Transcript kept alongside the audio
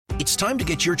It's time to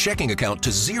get your checking account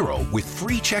to zero with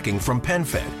free checking from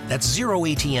PenFed. That's zero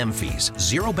ATM fees,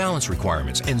 zero balance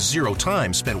requirements, and zero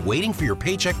time spent waiting for your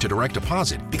paycheck to direct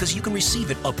deposit because you can receive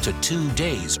it up to 2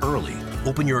 days early.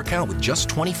 Open your account with just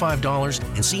 $25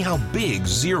 and see how big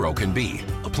zero can be.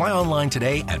 Apply online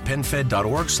today at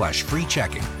PenFed.org/free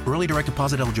checking. Early direct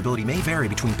deposit eligibility may vary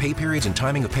between pay periods and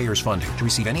timing of payers' funding. To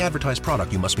receive any advertised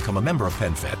product, you must become a member of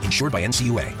PenFed, insured by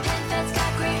NCUA. PenFed's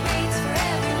got great rates for everyone.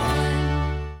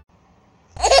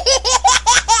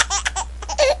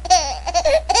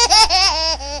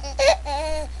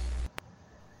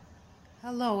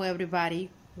 Hello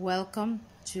everybody, welcome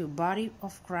to Body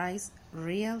of Christ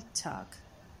Real Talk.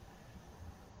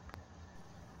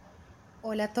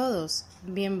 Hola a todos,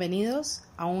 bienvenidos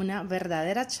a una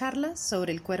verdadera charla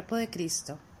sobre el cuerpo de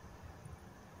Cristo.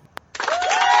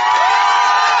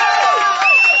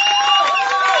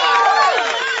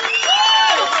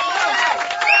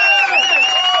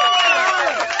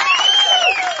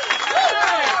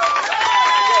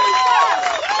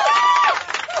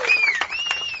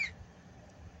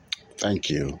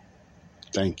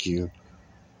 Thank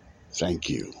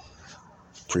you.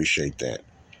 Appreciate that.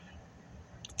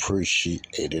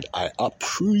 I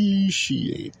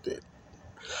appreciate it.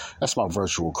 That's my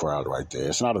virtual crowd right there.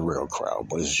 It's not a real crowd,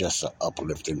 but it's just an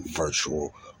uplifting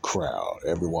virtual crowd.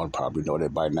 Everyone probably know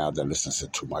that by now that listens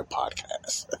to my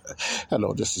podcast.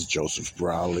 Hello, this is Joseph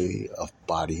Brownlee of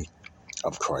Body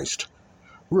of Christ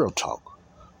Real Talk.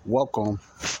 Welcome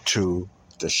to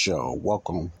the show.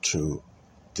 Welcome to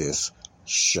this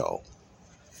show.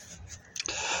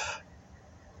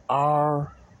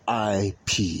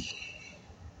 R.I.P.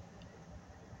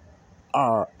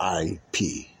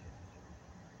 R.I.P.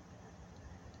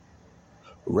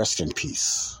 Rest in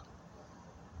peace.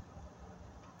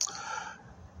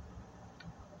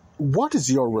 What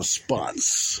is your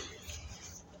response?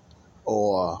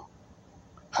 Or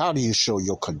how do you show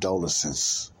your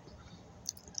condolences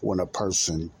when a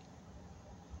person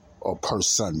or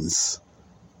persons,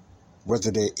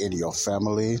 whether they're in your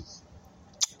family,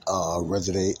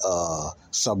 whether they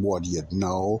someone you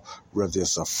know, whether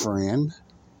it's a friend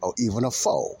or even a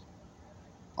foe.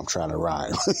 I'm trying to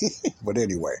rhyme. But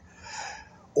anyway.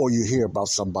 Or you hear about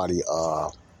somebody,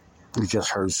 you just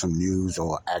heard some news,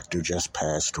 or an actor just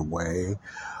passed away,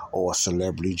 or a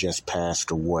celebrity just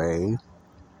passed away,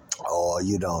 or,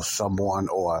 someone,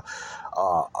 or,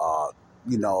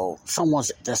 someone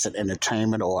that's an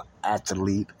entertainment or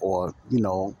athlete, or,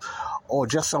 or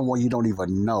just someone you don't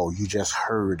even know. You just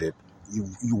heard it.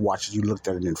 You watched it, you looked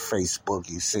at it in Facebook,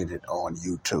 you seen it on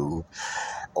YouTube,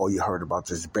 or you heard about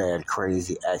this bad,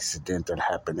 crazy accident that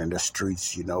happened in the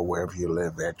streets, wherever you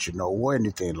live at, or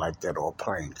anything like that, or a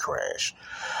plane crash.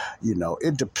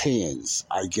 It depends,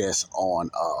 I guess, on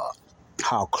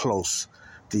how close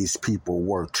these people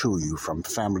were to you, from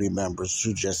family members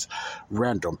to just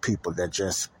random people that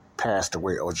just passed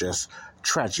away or just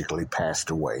tragically passed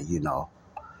away,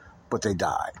 but they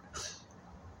died.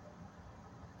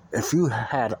 If you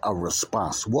had a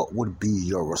response, what would be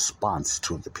your response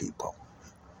to the people?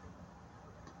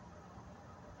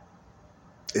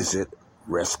 Is it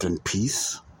rest in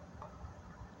peace?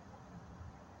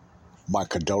 My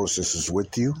condolences is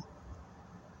with you.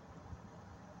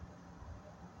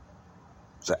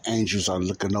 The angels are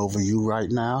looking over you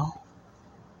right now?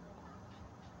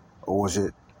 Or is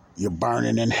it you're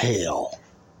burning in hell?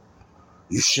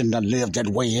 You shouldn't have lived that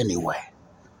way anyway.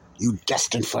 You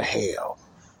destined for hell.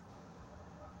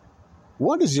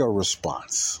 What is your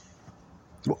response?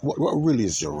 What really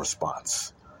is your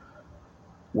response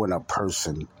when a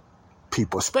person,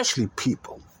 people, especially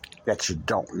people that you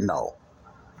don't know,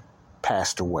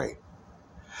 passed away?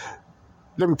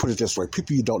 Let me put it this way.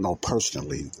 People you don't know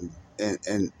personally,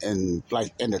 and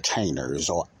like entertainers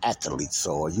or athletes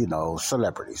or,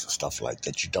 celebrities and stuff like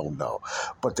that you don't know.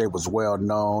 But they was well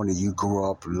known and you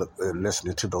grew up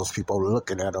listening to those people,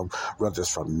 looking at them, whether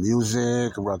it's from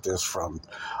music, whether it's from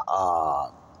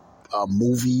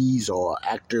movies or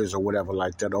actors or whatever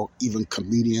like that, or even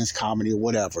comedians, comedy, or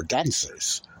whatever,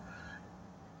 dancers.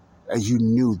 And you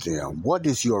knew them. What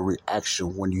is your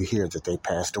reaction when you hear that they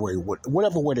passed away?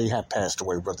 Whatever way they have passed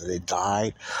away, whether they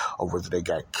died or whether they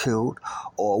got killed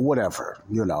or whatever,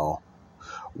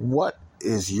 what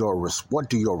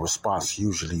do your response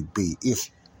usually be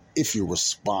if you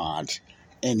respond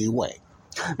anyway?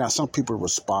 Now, some people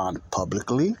respond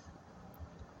publicly,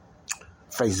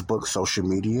 Facebook, social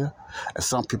media, and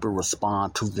some people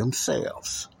respond to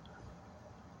themselves.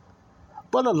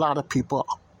 But a lot of people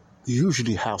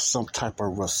usually have some type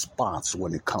of response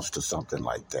when it comes to something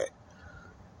like that.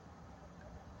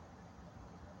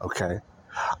 Okay?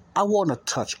 I want to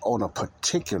touch on a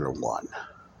particular one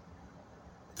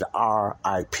the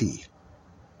R.I.P.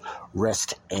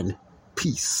 Rest in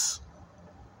peace.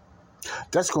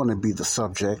 That's going to be the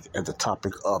subject and the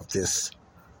topic of this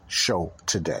show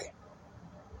today.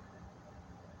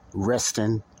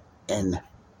 Resting in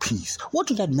peace. What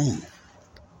does that mean?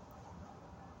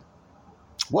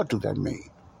 What do that mean?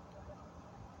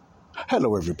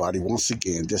 Hello, everybody. Once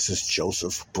again, this is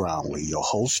Joseph Brownlee, your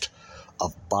host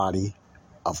of Body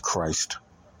of Christ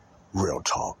Real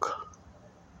Talk.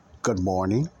 Good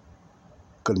morning,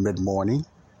 good mid-morning,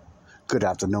 good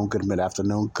afternoon, good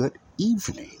mid-afternoon, good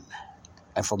evening.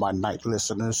 And for my night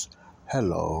listeners,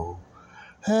 hello,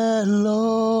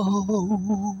 hello.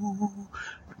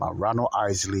 My Ronald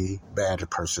Isley bad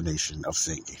impersonation of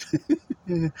singing.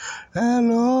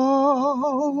 Hello.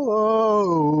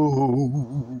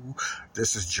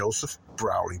 This is Joseph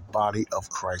Brownlee, Body of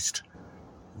Christ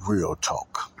Real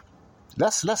Talk.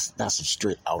 That's a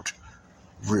straight out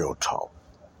real talk.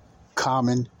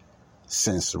 Common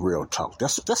sense real talk.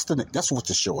 That's what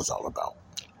the show is all about.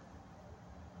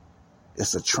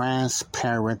 It's a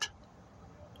transparent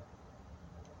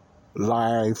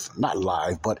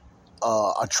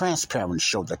a transparent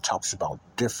show that talks about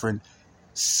different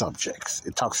subjects.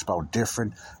 It talks about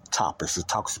different topics. It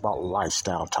talks about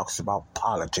lifestyle. It talks about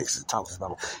politics. It talks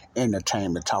about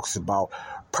entertainment. It talks about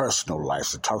personal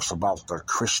life. It talks about the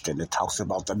Christian. It talks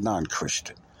about the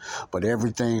non-Christian. But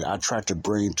everything I try to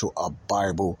bring to a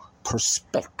Bible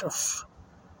perspective.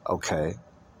 Okay?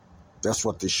 That's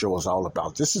what this show is all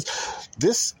about.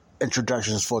 This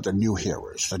introduction is for the new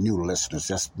hearers, the new listeners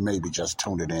that's maybe just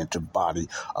tuning in to Body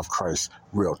of Christ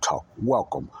Real Talk.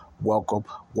 Welcome, welcome,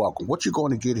 welcome. What you're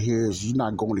going to get here is you're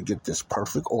not going to get this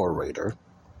perfect orator.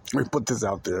 Let me put this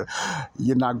out there.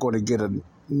 You're not going to get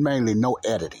mainly no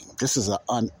editing. This is an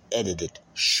unedited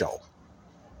show.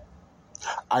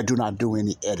 I do not do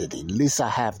any editing. At least I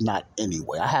have not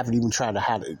anyway. I haven't even tried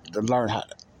to learn how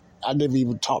to. I never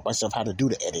even taught myself how to do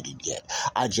the editing yet.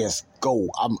 I just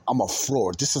go. I'm a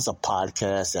floor. This is a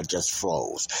podcast that just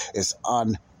flows. It's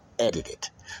unedited.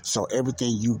 So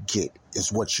everything you get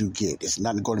is what you get. It's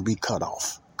not going to be cut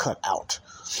out.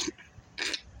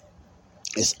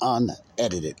 It's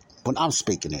unedited. When I'm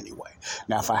speaking anyway.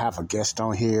 Now, if I have a guest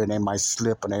on here and they might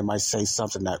slip and they might say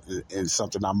something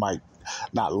something I might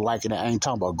not like, and I ain't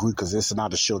talking about agree because it's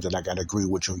not a show that I got to agree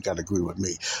with you, you got to agree with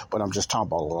me. But I'm just talking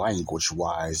about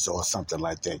language-wise or something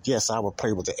like that. Yes, I will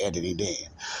play with the editing then.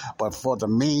 But for the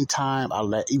meantime,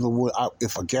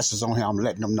 if a guest is on here, I'm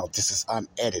letting them know this is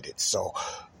unedited. So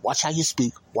watch how you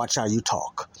speak, watch how you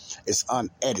talk. It's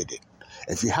unedited.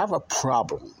 If you have a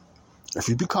problem, if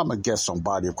you become a guest on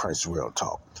Body of Christ Real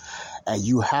Talk, and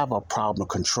you have a problem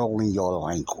controlling your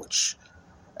language,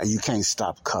 and you can't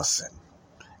stop cussing,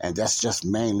 and that's just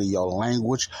mainly your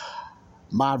language,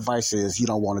 my advice is you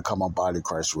don't want to come on Body of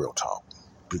Christ Real Talk,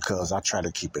 because I try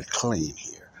to keep it clean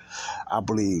here. I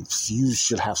believe you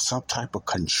should have some type of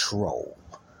control.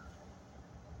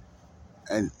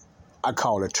 And I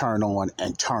call it turn on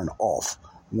and turn off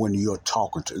when you're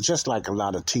talking to, just like a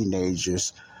lot of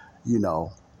teenagers,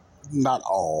 not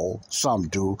all, some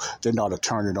do. They know how to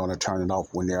turn it on and turn it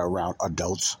off when they're around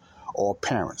adults or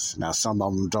parents. Now, some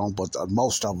of them don't, but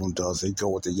most of them does. They go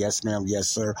with the yes, ma'am, yes,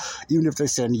 sir. Even if they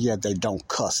say yeah, they don't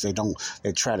cuss. They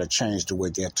try to change the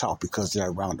way they talk because they're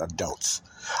around adults.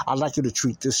 I like you to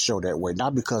treat this show that way,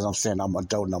 not because I'm saying I'm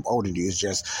adult and I'm older than you. It's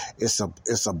just, it's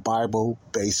a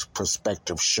Bible-based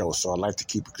perspective show. So I like to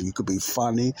keep it, you could be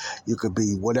funny, you could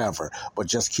be whatever, but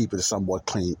just keep it somewhat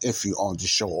clean if you're on the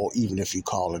show or even if you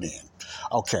call it in.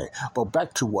 Okay, but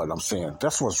back to what I'm saying.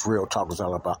 That's what real talk is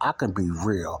all about. I can be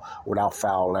real without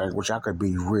foul language. I can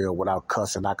be real without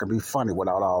cussing. I can be funny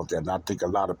without all that. And I think a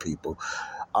lot of people,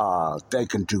 they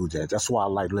can do that. That's why I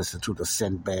like listening to the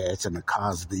Sinbads and the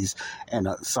Cosbys and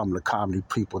some of the comedy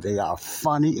people. They are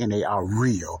funny and they are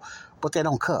real, but they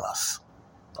don't cuss.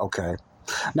 Okay.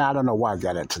 Now, I don't know why I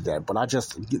got into that, but I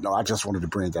just wanted to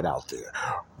bring that out there.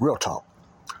 Real talk.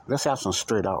 Let's have some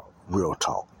straight out real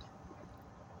talk.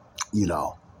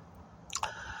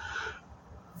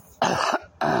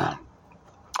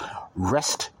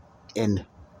 Rest in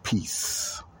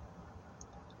peace.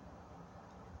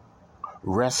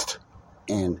 Rest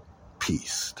in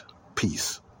peace.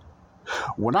 Peace.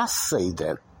 When I say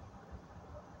that,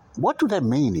 what do that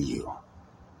mean to you?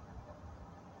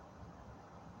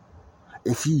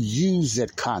 If you use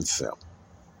that concept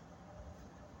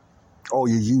or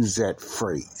you use that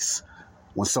phrase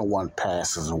when someone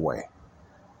passes away,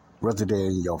 whether they're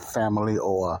in your family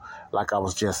or like I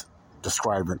was just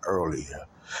describing earlier,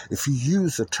 if you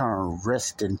use the term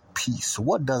rest in peace,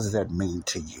 what does that mean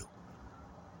to you?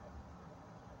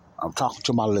 I'm talking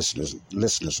to my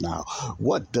listeners now.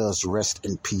 What does rest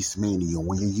in peace mean to you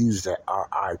when you use that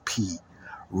RIP,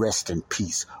 rest in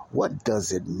peace? What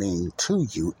does it mean to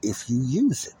you if you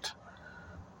use it?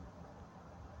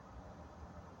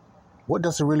 What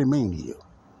does it really mean to you?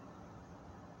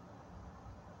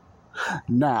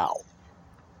 Now,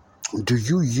 do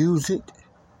you use it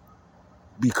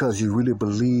because you really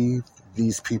believe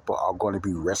these people are going to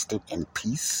be rested in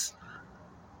peace?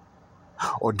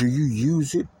 Or do you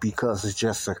use it because it's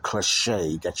just a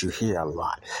cliche that you hear a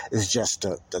lot? It's just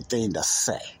the thing to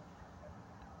say.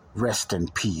 Rest in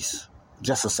peace.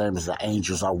 Just the same as the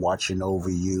angels are watching over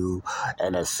you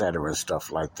and et cetera and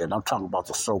stuff like that. I'm talking about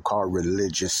the so-called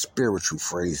religious, spiritual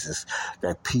phrases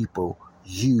that people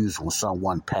use when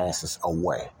someone passes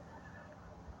away.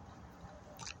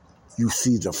 You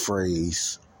see the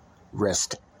phrase,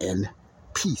 rest in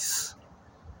peace.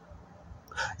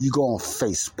 You go on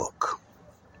Facebook,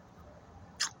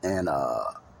 and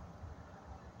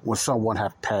when someone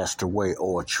have passed away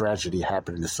or a tragedy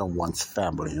happening to someone's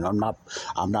family, and I'm not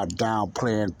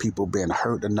downplaying people being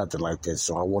hurt or nothing like that.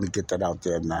 So I want to get that out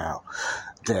there now.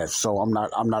 So I'm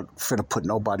not finna put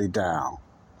nobody down.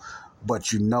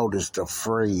 But you notice the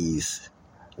phrase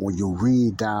when you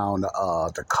read down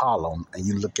the column and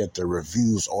you look at the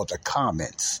reviews or the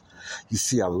comments, you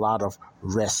see a lot of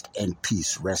rest in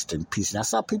peace, rest in peace. Now,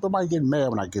 some people might get mad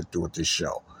when I get through with this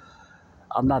show.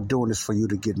 I'm not doing this for you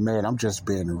to get mad. I'm just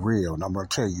being real, and I'm going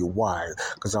to tell you why,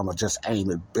 because I'm going to just aim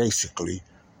it basically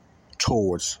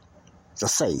towards the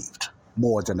saved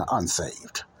more than the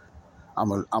unsaved. I'm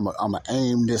going to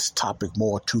aim this topic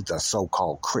more to the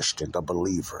so-called Christian, the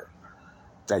believer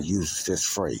that uses this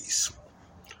phrase.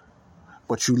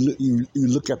 But you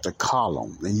look at the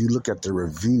column and you look at the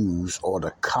reviews or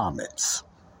the comments.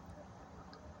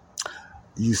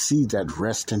 You see that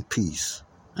rest in peace.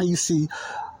 And you see,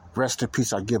 rest in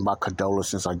peace, I give my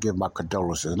condolences.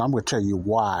 And I'm going to tell you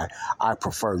why I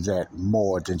prefer that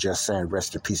more than just saying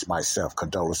rest in peace myself,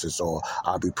 condolences, or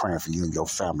I'll be praying for you and your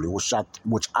family, which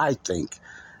I think,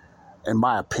 in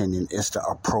my opinion, is the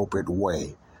appropriate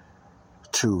way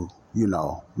to,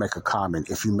 make a comment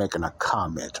if you're making a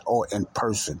comment or in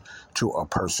person to a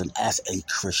person as a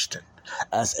Christian,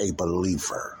 as a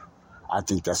believer. I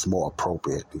think that's more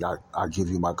appropriate. I'll give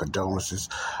you my condolences.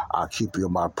 I'll keep you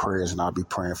in my prayers, and I'll be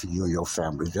praying for you and your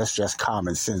family. That's just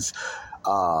common sense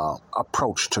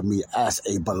approach to me as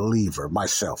a believer,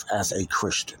 myself, as a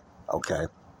Christian, okay?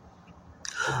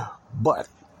 But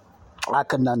I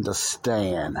can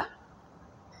understand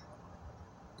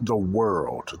the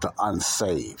world, the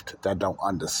unsaved, that don't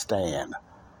understand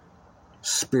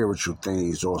spiritual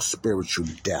things or spiritual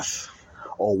death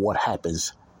or what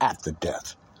happens after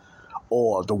death,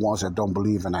 or the ones that don't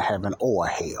believe in a heaven or a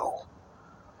hell.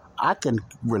 I can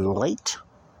relate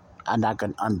and I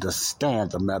can understand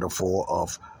the metaphor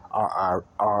of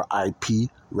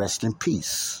RIP, rest in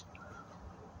peace.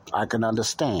 I can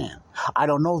understand. I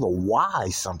don't know the why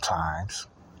sometimes.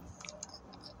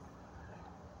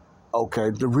 Okay,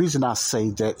 the reason I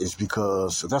say that is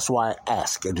because that's why I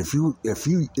ask. And if you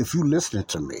listening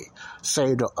to me,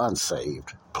 saved or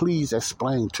unsaved, please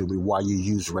explain to me why you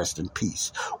use rest in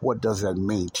peace. What does that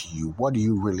mean to you? What do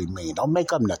you really mean? Don't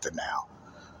make up nothing now.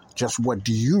 Just what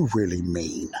do you really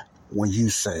mean when you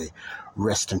say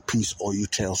rest in peace, or you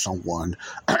tell someone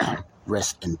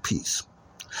rest in peace?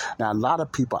 Now, a lot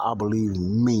of people, I believe,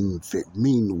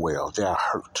 mean well. They're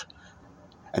hurt.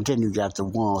 And then you got the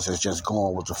ones that's just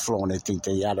going with the flow, and they think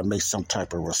they ought to make some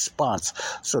type of response.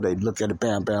 So they look at it,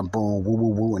 bam, bam, boom, woo, woo,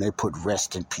 woo, and they put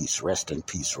rest in peace, rest in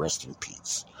peace, rest in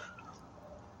peace.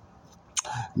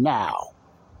 Now,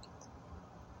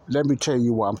 let me tell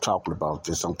you why I'm talking about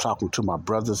this. I'm talking to my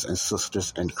brothers and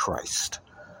sisters in Christ.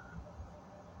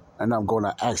 And I'm going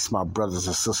to ask my brothers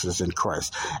and sisters in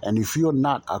Christ. And if you're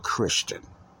not a Christian,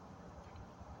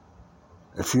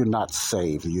 if you're not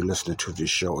saved and you're listening to this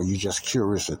show, or you're just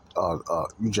curious, I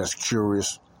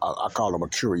call them a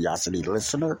curiosity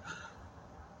listener,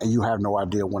 and you have no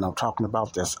idea what I'm talking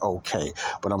about, that's okay.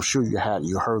 But I'm sure you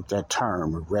heard that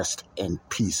term, rest in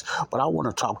peace. But I want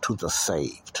to talk to the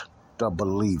saved, the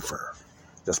believer,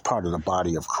 that's part of the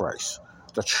body of Christ,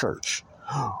 the church.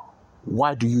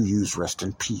 Why do you use rest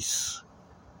in peace?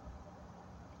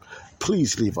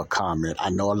 Please leave a comment.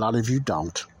 I know a lot of you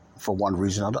don't, for one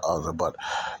reason or the other, but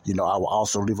I will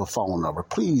also leave a phone number.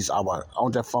 Please,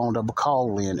 on that phone number,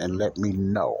 call in and let me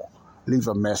know. Leave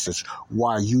a message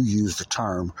why you use the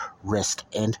term rest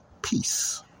in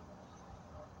peace.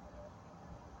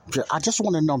 I just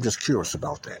want to know. I'm just curious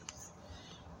about that.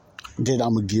 Then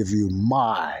I'm going to give you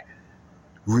my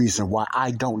reason why I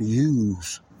don't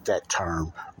use that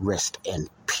term rest in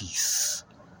peace.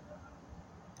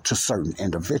 to certain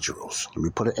individuals. Let me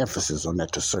put an emphasis on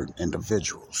that, to certain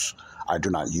individuals. I do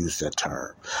not use that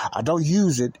term. I don't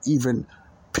use it even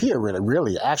period,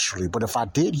 really, actually. But if I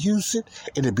did use it,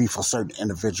 it'd be for certain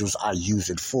individuals I use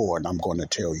it for, and I'm going to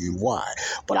tell you why.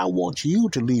 But I want you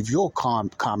to leave your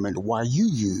comment why you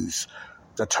use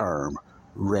the term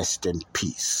rest in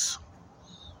peace.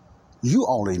 You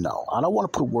only know. I don't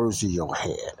want to put words in your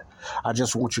head. I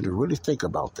just want you to really think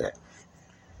about that.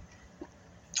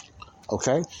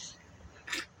 Okay?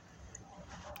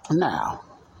 Now,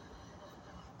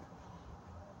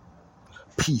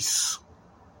 peace,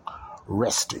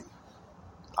 resting.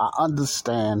 I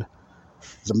understand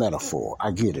the metaphor.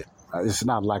 I get it. It's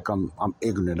not like I'm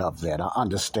ignorant of that. I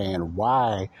understand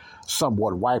why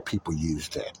somewhat white people use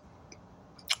that.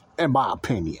 In my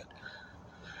opinion,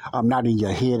 I'm not in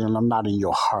your head and I'm not in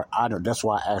your heart. That's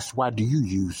why I asked, why do you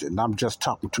use it? And I'm just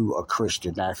talking to a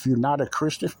Christian. Now, if you're not a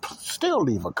Christian, still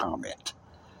leave a comment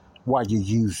why you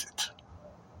use it.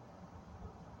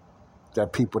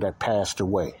 That people that passed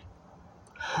away.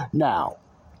 Now,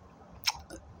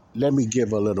 let me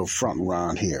give a little front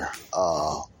run here,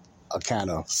 a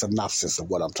kind of synopsis of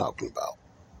what I'm talking about,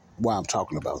 why I'm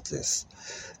talking about this,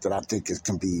 that I think it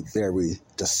can be very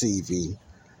deceiving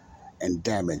and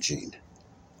damaging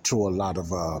to a lot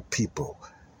of people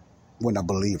when a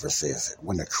believer says it,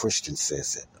 when a Christian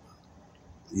says it.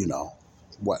 You know,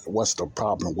 what's the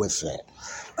problem with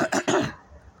that?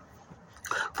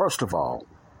 First of all,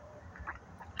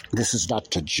 this is not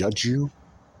to judge you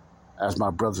as my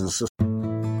brothers and sisters.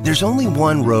 There's only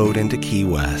one road into Key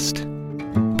West,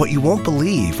 but you won't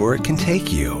believe where it can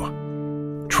take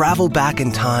you. Travel back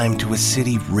in time to a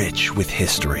city rich with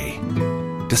history.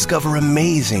 Discover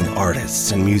amazing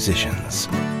artists and musicians.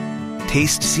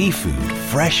 Taste seafood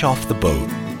fresh off the boat.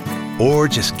 Or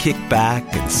just kick back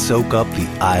and soak up the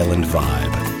island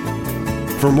vibe.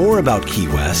 For more about Key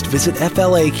West, visit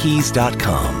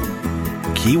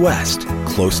flakeys.com. Key West,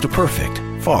 close to perfect,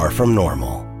 far from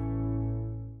normal.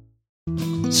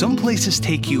 Some places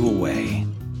take you away.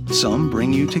 Some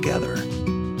bring you together.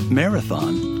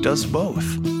 Marathon does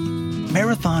both.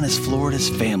 Marathon is Florida's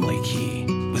family key,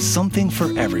 with something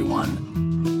for everyone.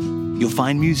 You'll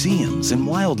find museums and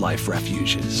wildlife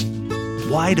refuges,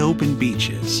 wide open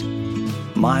beaches,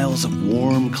 miles of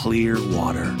warm, clear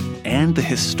water, and the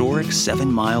historic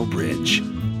 7-mile bridge.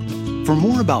 For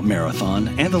more about Marathon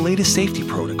and the latest safety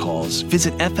protocols,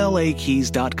 visit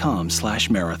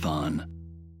flakeys.com/marathon.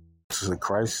 In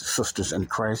Christ, sisters in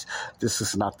Christ, this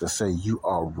is not to say you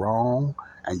are wrong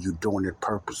and you're doing it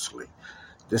purposely.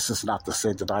 This is not to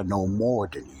say that I know more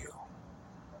than you.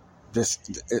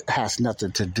 It has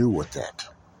nothing to do with that,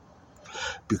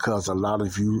 because a lot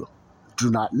of you do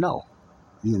not know.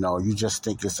 You know, you just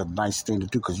think it's a nice thing to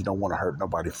do because you don't want to hurt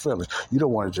nobody's feelings. You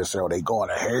don't want to just say, oh, they going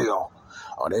to hell,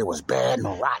 or they was bad and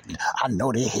rotten. I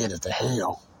know they headed to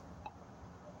hell.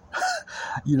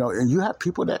 You know, and you have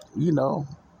people that, you know,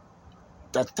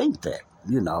 that think that,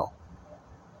 you know,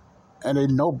 and they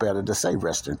know better to say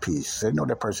rest in peace. They know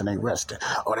that person ain't resting.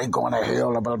 Or they going to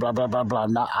hell, blah, blah, blah, blah, blah.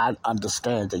 Now, I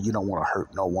understand that you don't want to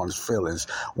hurt no one's feelings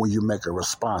when you make a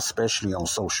response, especially on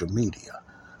social media.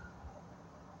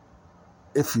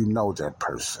 If you know that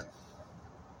person,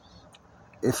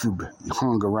 if you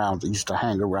used to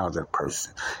hang around that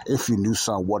person, if you knew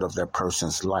somewhat of that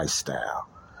person's lifestyle.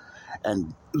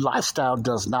 And lifestyle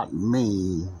does not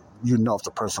mean you know if the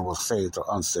person was saved or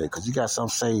unsaved, because you got some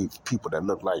saved people that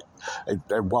look like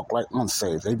they walk like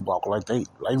unsaved. They walk like they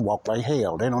walk like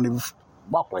hell. They don't even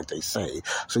walk like they saved.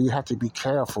 So you have to be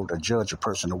careful to judge a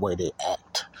person the way they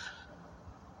act.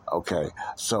 Okay,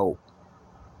 so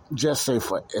just say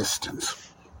for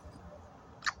instance,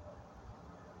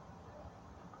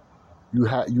 you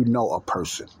know a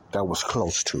person that was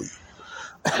close to you.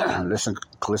 Listen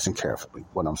carefully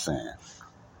what I'm saying.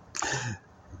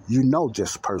 You know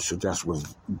this person that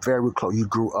was very close. You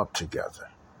grew up together.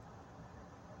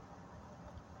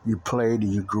 You played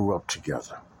and you grew up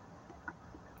together.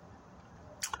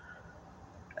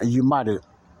 And you might have,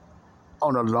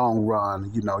 on a long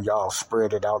run, you know, y'all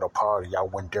spread it out apart, y'all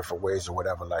went different ways or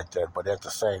whatever like that. But at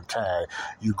the same time,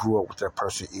 you grew up with that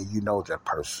person and you know that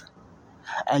person.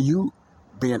 And you,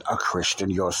 being a Christian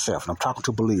yourself, and I'm talking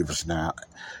to believers now,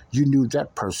 you knew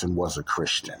that person was a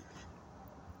Christian.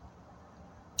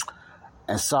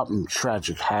 And something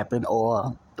tragic happened,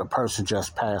 or the person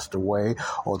just passed away,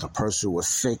 or the person was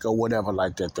sick or whatever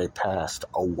like that, they passed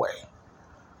away.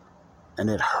 And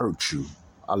it hurt you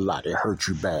a lot. It hurt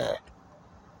you bad.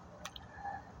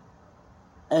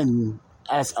 And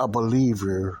as a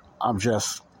believer, I'm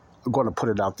just going to put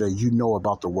it out there. You know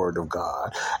about the Word of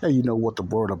God. And you know what the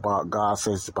Word about God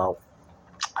says about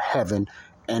heaven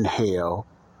and hell,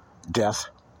 death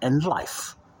and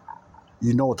life.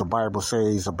 You know what the Bible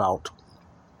says about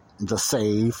the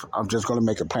saved. I'm just going to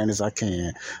make it plain as I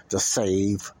can. The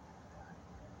saved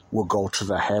will go to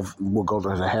the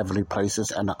heavenly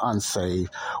places, and the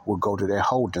unsaved will go to their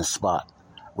holding spot,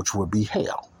 which will be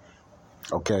hell.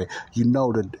 Okay, you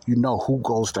know who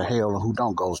goes to hell and who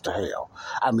don't goes to hell.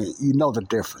 I mean, you know the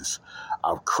difference.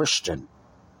 A Christian,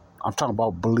 I'm talking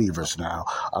about believers now.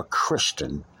 A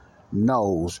Christian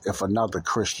knows if another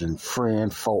Christian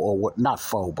friend, foe, or what, not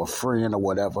foe, but friend or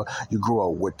whatever you grew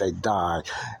up with, they died.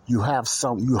 You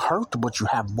hurt, but you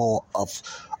have more of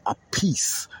a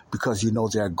peace because you know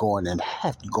they're going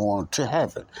to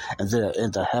heaven, and they're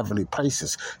in the heavenly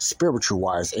places, spiritual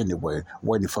wise anyway,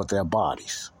 waiting for their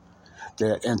bodies.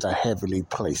 They're in the heavenly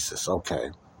places.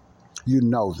 Okay, you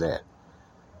know that.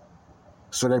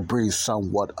 So that brings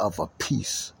somewhat of a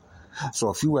peace. So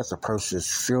if you at a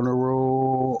person's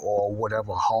funeral or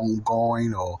whatever,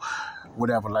 homegoing or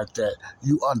whatever like that,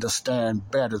 you understand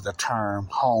better the term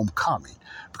homecoming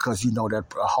because you know that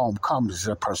homecoming is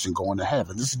that person going to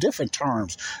heaven. There's different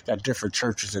terms that different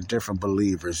churches and different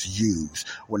believers use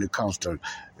when it comes to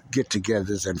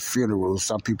get-togethers and funerals.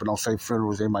 Some people don't say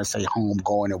funerals, they might say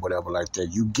homegoing or whatever like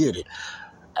that. You get it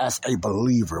as a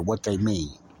believer, what they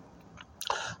mean.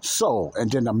 So, and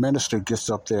then the minister gets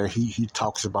up there, he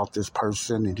talks about this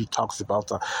person, and he talks about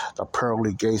the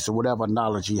pearly gates or whatever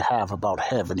knowledge he have about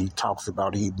heaven. He talks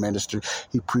about, he ministers,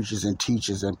 he preaches and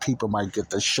teaches, and people might get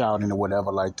the shouting or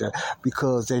whatever like that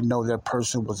because they know that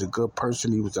person was a good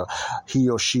person. He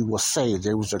or she was saved.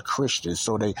 They was a Christian.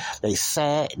 So they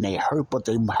sad and they hurt, but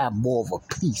they have more of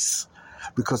a peace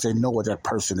because they know where that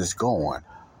person is going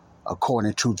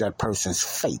according to that person's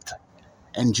faith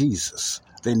in Jesus.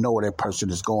 They know that person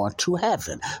is going to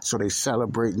heaven. So they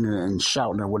celebrating and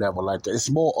shouting or whatever like that. It's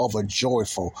more of a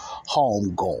joyful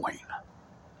homegoing.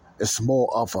 It's more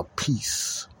of a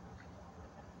peace.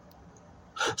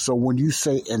 So when you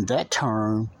say in that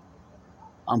term,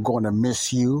 I'm going to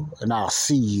miss you and I'll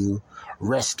see you,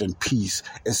 rest in peace,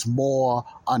 it's more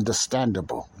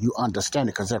understandable. You understand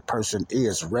it because that person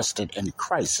is rested in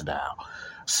Christ now,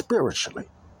 spiritually.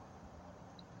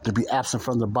 To be absent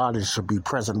from the body is to be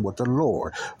present with the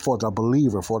Lord. For the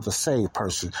believer, for the saved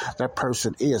person, that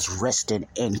person is resting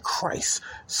in Christ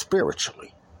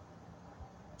spiritually.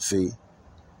 See?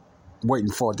 Waiting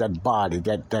for that body,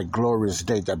 that glorious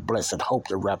day, that blessed hope,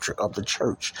 the rapture of the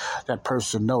church. That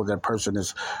person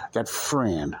that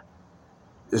friend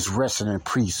is resting in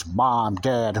peace. Mom,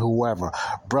 dad, whoever,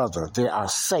 brother, they are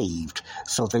saved.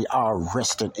 So they are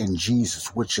resting in Jesus,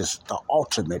 which is the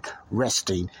ultimate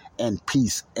resting in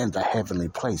peace in the heavenly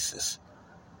places.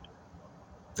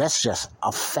 That's just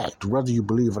a fact, whether you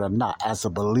believe it or not. As a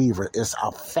believer, it's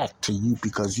a fact to you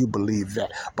because you believe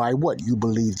that. By what? You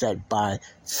believe that by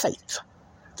faith,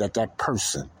 that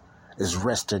person is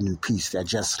resting in peace that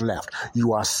just left.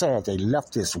 You are sad they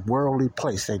left this worldly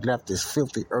place. They left this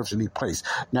filthy earthly place.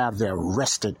 Now they're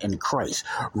resting in Christ,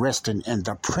 resting in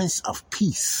the Prince of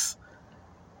Peace.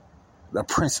 The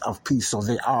Prince of Peace. So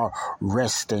they are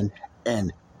resting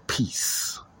in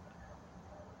peace.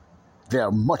 They're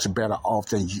much better off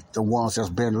than you, the ones that's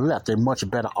been left. They're much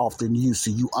better off than you, so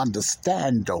you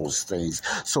understand those things.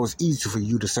 So it's easy for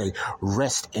you to say,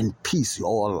 rest in peace.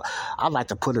 Or I like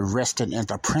to put it, resting in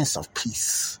the Prince of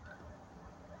Peace.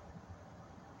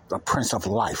 The Prince of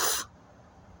Life.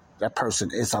 That person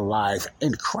is alive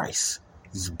in Christ.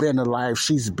 He's been alive,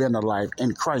 she's been alive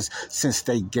in Christ since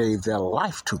they gave their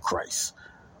life to Christ.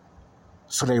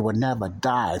 So they would never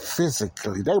die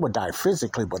physically. They would die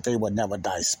physically, but they would never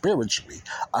die spiritually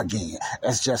again.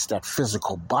 It's just that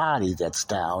physical body that's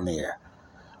down there.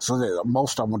 So that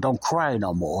most of them don't cry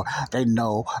no more. They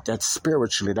know that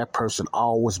spiritually that person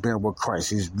always been with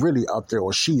Christ. He's really up there,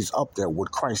 or she's up there with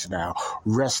Christ now,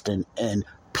 resting in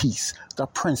peace. The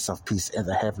Prince of Peace in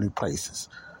the heavenly places.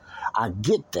 I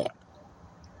get that.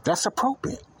 That's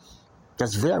appropriate.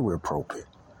 That's very appropriate.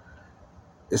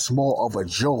 It's more of a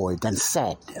joy than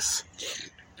sadness.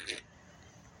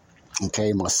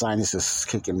 Okay, my sinuses is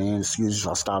kicking in. Excuse me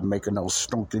if I start making those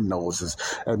stunky noises.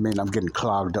 That means I'm getting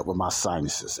clogged up with my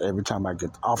sinuses. Every time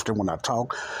often when I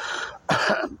talk,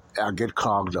 I get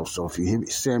clogged up. So if you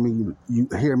hear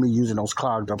me using those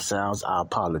clogged up sounds, I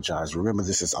apologize. Remember,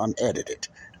 this is unedited.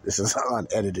 This is an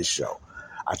unedited show.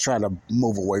 I try to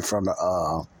move away from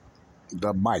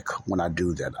the mic when I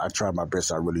do that. I try my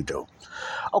best, I really do.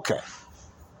 Okay.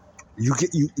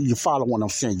 You follow what I'm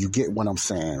saying. You get what I'm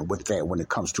saying with that when it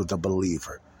comes to the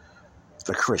believer,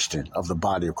 the Christian of the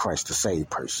body of Christ, the saved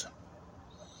person.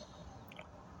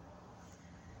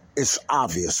 It's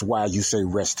obvious why you say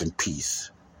rest in peace,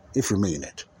 if you mean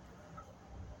it.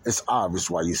 It's obvious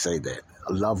why you say that.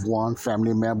 A loved one,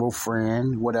 family member,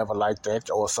 friend, whatever like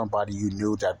that, or somebody you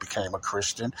knew that became a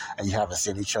Christian and you haven't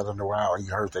seen each other in a while, or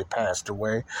you heard they passed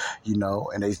away,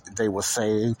 and they were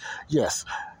saved. Yes,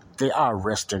 they are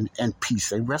resting in peace.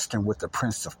 They're resting with the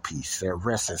Prince of Peace. They're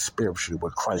resting spiritually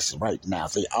with Christ right now.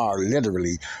 They are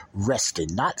literally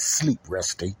resting, not sleep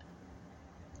resting.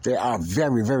 They are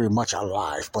very, very much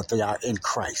alive, but they are in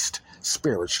Christ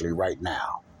spiritually right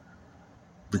now,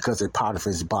 because they're part of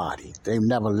his body. They've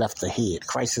never left the head.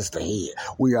 Christ is the head.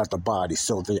 We are the body,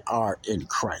 so they are in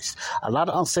Christ. A lot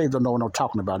of unsaved don't know what I'm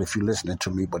talking about if you're listening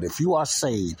to me, but if you are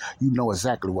saved, you know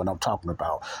exactly what I'm talking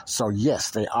about. So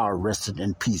yes, they are resting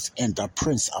in peace, in the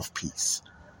Prince of Peace.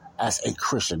 As a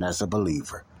Christian, as a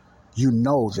believer, you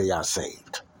know they are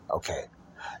saved. Okay.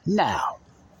 Now,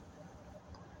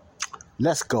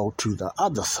 let's go to the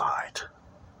other side.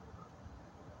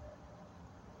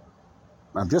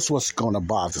 Now, this is what's going to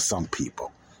bother some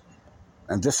people.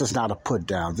 And this is not a put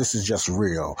down. This is just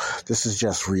real. This is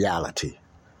just reality.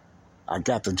 I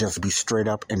got to just be straight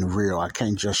up and real. I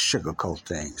can't just sugarcoat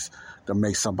things to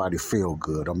make somebody feel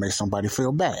good or make somebody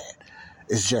feel bad.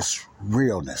 It's just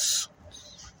realness.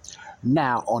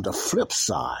 Now, on the flip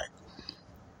side,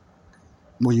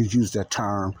 when you use that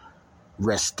term,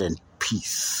 rest in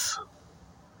peace,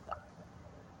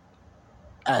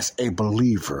 as a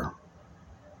believer,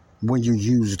 when you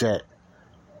use that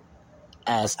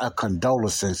as a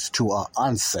condolence to an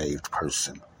unsaved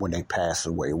person when they pass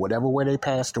away, whatever way they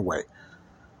passed away,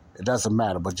 it doesn't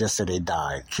matter, but just say they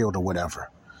died, killed or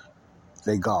whatever,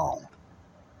 they gone.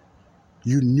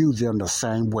 You knew them the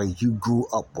same way. You grew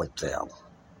up with them.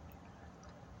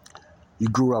 You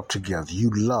grew up together. You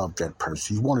loved that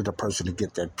person. You wanted the person to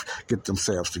get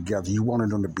themselves together. You wanted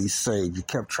them to be saved. You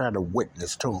kept trying to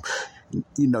witness to them.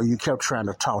 You kept trying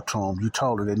to talk to them. You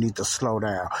told them they need to slow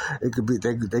down. It could be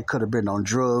they could have been on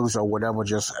drugs or whatever,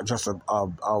 just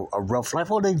a rough life,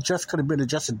 or they just could have been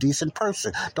just a decent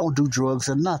person. Don't do drugs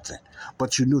or nothing.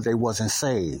 But you knew they wasn't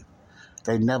saved.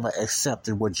 They never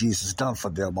accepted what Jesus done for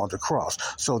them on the cross,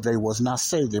 so they was not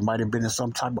saved. They might have been in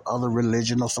some type of other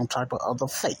religion or some type of other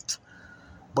faith,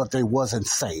 but they wasn't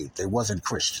saved. They wasn't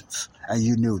Christians, and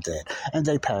you knew that, and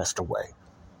they passed away.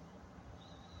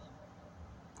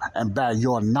 And by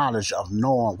your knowledge of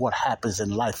knowing what happens in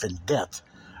life and death,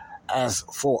 as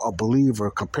for a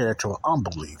believer compared to an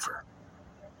unbeliever,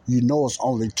 you know it's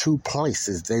only two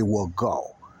places they will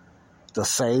go. The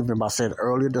saved, and I said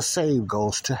earlier, the saved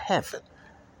goes to heaven.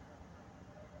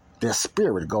 Their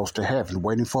spirit goes to heaven,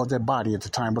 waiting for their body at the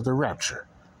time of the rapture.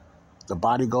 The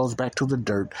body goes back to the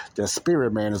dirt. Their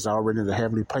spirit man is already in the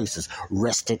heavenly places,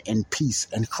 rested in peace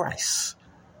in Christ.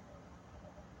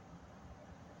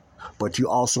 But you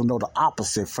also know the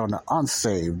opposite from the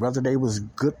unsaved, whether they was a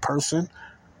good person,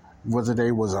 whether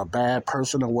they was a bad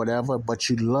person or whatever, but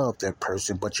you loved that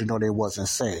person, but you know they wasn't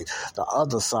saved. The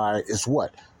other side is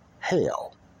what?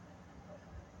 Hell.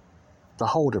 The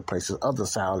holding place. The other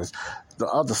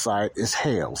side is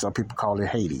hell. Some people call it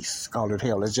Hades, call it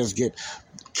hell. Let's just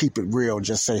keep it real,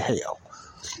 just say hell.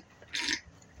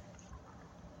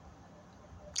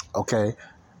 Okay?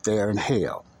 They're in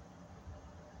hell.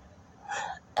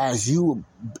 As you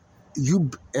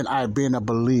and I being a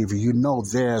believer, you know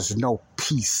there's no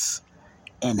peace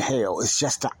in hell. It's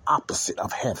just the opposite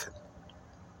of heaven.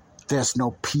 There's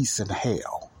no peace in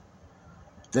hell.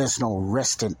 There's no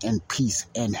resting in peace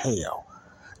in hell.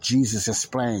 Jesus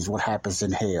explains what happens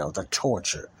in hell, the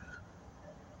torture,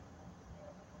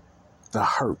 the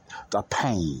hurt, the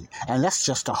pain, and that's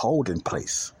just a holding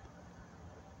place.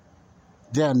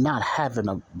 They're not having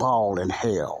a ball in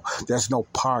hell. There's no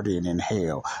partying in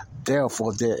hell.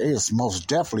 Therefore, there is most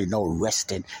definitely no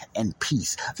resting in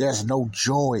peace. There's no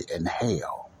joy in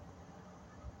hell.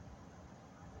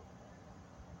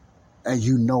 And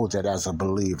you know that as a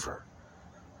believer.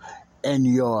 In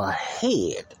your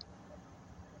head,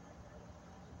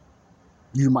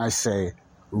 you might say,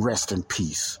 rest in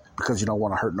peace, because you don't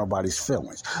want to hurt nobody's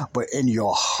feelings. But in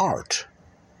your heart,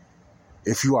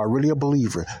 if you are really a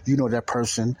believer, you know that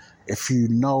person, if you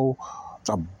know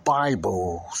the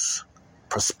Bible's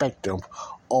perspective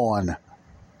on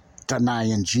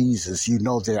denying Jesus, you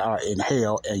know they are in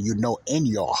hell, and you know in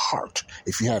your heart,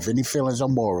 if you have any feelings or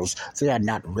morals, they are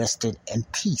not resting in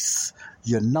peace.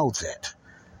 You know that.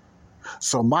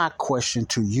 So my question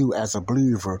to you as a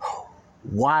believer,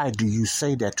 why do you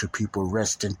say that to people,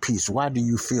 rest in peace? Why do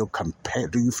you feel compelled?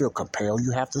 Do you feel compelled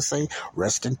you have to say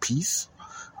rest in peace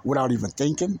without even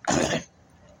thinking?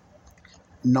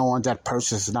 Knowing that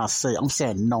person is not saved. I'm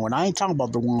saying knowing. I ain't talking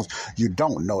about the ones you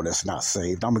don't know that's not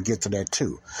saved. I'm going to get to that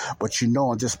too. But you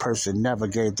know this person never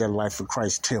gave their life for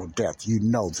Christ till death. You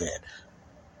know that.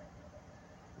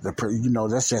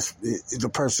 That's just the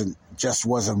person just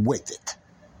wasn't with it,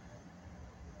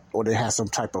 or they had some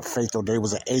type of faith, or they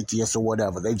was an atheist or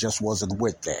whatever. They just wasn't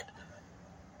with that,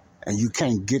 and you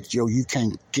can't get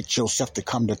yourself to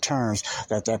come to terms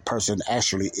that person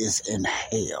actually is in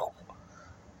hell,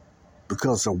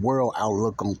 because the world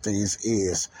outlook on things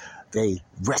is they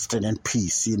rested in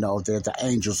peace. The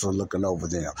angels are looking over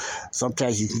them.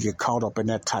 Sometimes you can get caught up in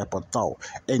that type of thought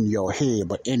in your head,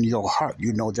 but in your heart,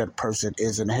 that person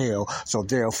is in hell. So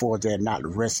therefore, they're not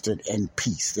rested in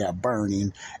peace. They're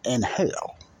burning in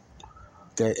hell.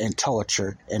 They're in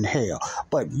torture in hell.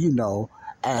 But,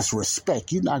 as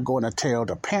respect, you're not going to tell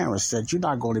the parents that. You're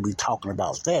not going to be talking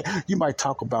about that. You might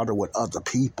talk about it with other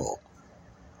people.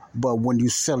 But when you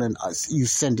sending a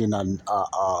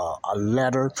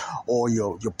letter, or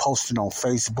you're posting on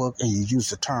Facebook and you use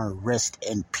the term rest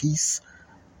in peace,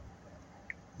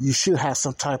 you should have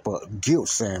some type of guilt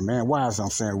saying, man, why is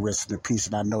I'm saying rest in peace?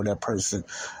 And I know that person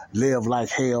lived like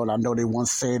hell. I know they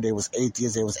once said they was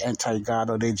atheists, they was anti-God,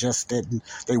 or they just didn't.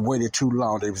 They waited too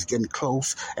long. They was getting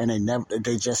close, and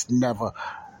they just never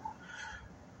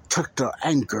took the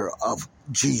anchor of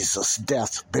Jesus'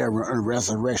 death, burial, and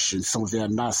resurrection, so they're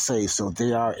not saved. So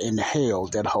they are in hell,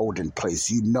 that holding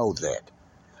place. You know that.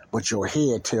 But your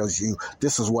head tells you,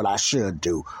 this is what I should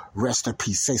do. Rest in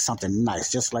peace. Say something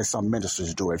nice, just like some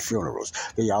ministers do at funerals.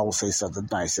 They always say something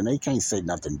nice, and they can't say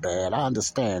nothing bad. I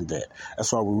understand that.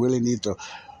 That's why we really need to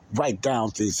write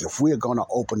down things. If we're going to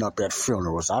open up at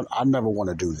funerals, I never want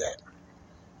to do that.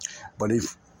 But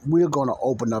if we're going to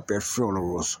open up at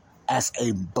funerals as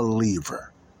a believer,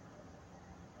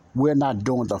 we're not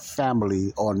doing the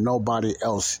family or nobody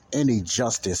else any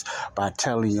justice by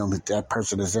telling them that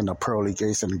person is in the pearly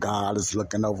gates and God is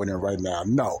looking over them right now.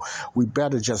 No, we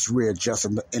better just readjust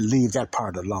and leave that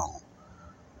part alone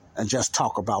and just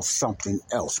talk about something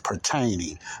else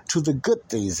pertaining to the good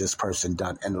things this person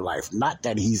done in life. Not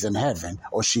that he's in heaven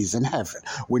or she's in heaven.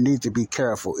 We need to be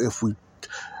careful if we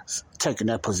taking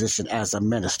that position as a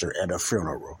minister at a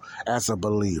funeral, as a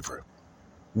believer.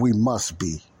 We must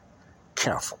be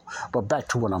careful. But back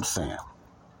to what I'm saying.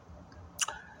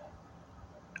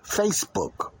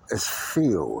 Facebook is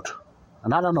filled,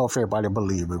 and I don't know if everybody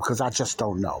believes me, because I just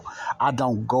don't know. I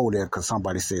don't go there because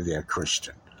somebody say they're a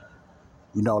Christian.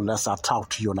 Unless I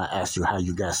talk to you and I ask you how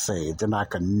you got saved, then I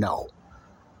can know.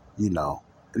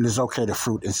 And it's okay to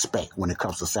fruit inspect when it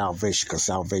comes to salvation, because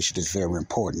salvation is very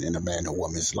important in a man or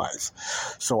woman's life.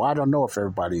 So I don't know if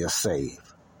everybody is saved,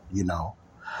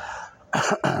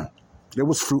 There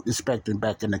was fruit inspecting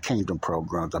back in the kingdom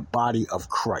program, the body of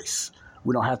Christ.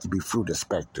 We don't have to be fruit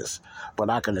inspectors, but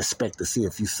I can inspect to see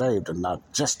if you're saved or not,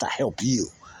 just to help you.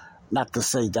 Not to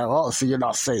say that, so you're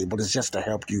not saved, but it's just to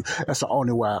help you. That's the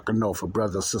only way I can know if a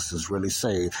brother or sister is really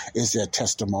saved, is their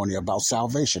testimony about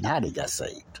salvation, how they got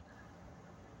saved.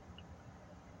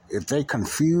 If they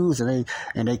confused and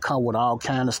they come with all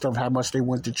kind of stuff, how much they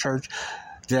went to church,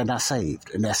 they're not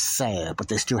saved. And that's sad, but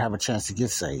they still have a chance to get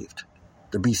saved,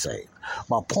 to be saved.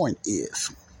 My point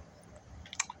is,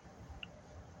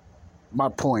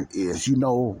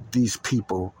 these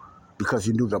people, because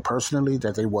you knew them personally,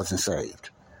 that they wasn't saved.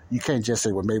 You can't just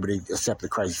say, well, maybe they accepted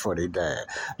Christ before they died.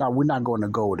 Now, we're not going to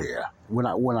go there. We're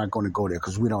not going to go there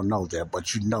because we don't know that. But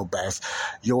Bass,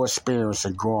 your experience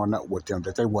and growing up with them,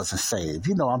 that they wasn't saved.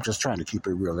 I'm just trying to keep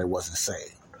it real. They wasn't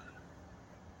saved.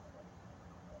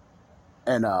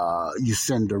 And you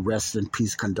send the rest in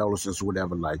peace condolences,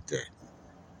 whatever like that.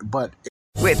 But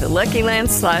with the Lucky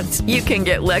Land Slots, you can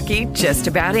get lucky just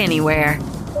about anywhere.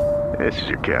 This is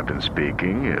your captain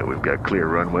speaking. We've got clear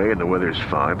runway and the weather's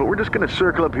fine, but we're just going to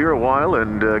circle up here a while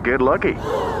and get lucky.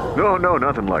 No,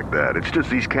 nothing like that. It's just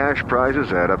these cash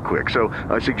prizes add up quick. So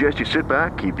I suggest you sit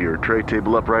back, keep your tray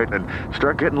table upright, and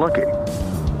start getting lucky.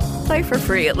 Play for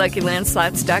free at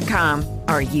LuckyLandSlots.com.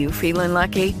 Are you feeling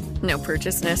lucky? No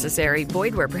purchase necessary.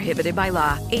 Void where prohibited by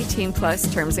law.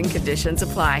 18+ terms and conditions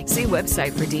apply. See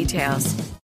website for details.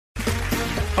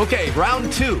 Okay,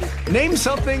 round two. Name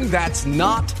something that's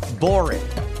not boring.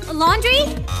 A laundry?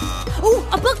 Ooh,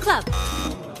 a book club.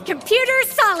 Computer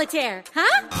solitaire,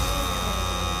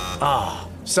 huh?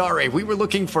 Sorry, we were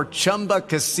looking for Chumba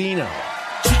Casino.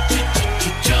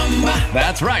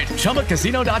 That's right.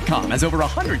 ChumbaCasino.com has over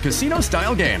 100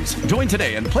 casino-style games. Join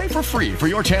today and play for free for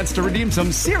your chance to redeem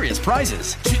some serious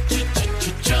prizes.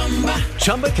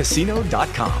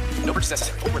 ChumbaCasino.com. No purchase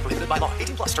necessary. Void where prohibited by law.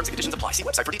 18+ terms and conditions apply. See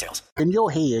website for details. In your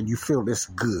head, you feel this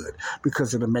good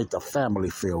because it'll make the family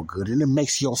feel good, and it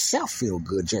makes yourself feel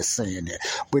good just saying that.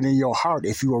 But in your heart,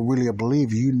 if you are really a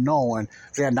believer, you knowing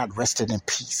they're not rested in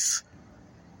peace.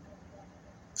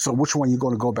 So which one you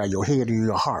going to go by, your head or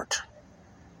your heart?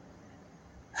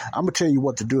 I'm going to tell you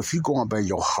what to do. If you go on by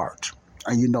your heart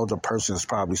and you know the person is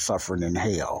probably suffering in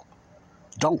hell,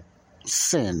 don't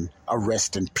send a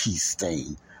rest in peace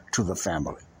thing to the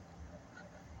family.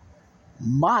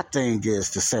 My thing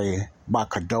is to say, my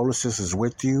condolences is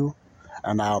with you,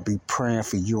 and I'll be praying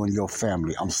for you and your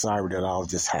family. I'm sorry that all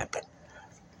this happened.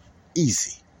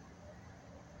 Easy.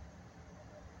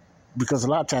 Because a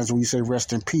lot of times when you say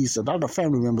rest in peace, a lot of the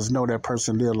family members know that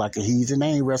person lived like a heathen. They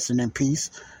ain't resting in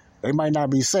peace. They might not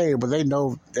be saved, but they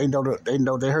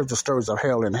heard the stories of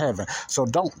hell and heaven. So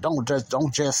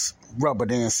don't just rub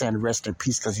it in saying rest in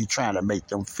peace because you're trying to make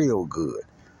them feel good.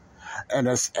 And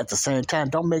at the same time,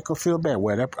 don't make them feel bad.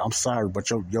 Well, I'm sorry, but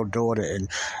your daughter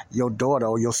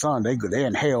or your son, they're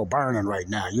in hell burning right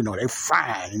now. You know, they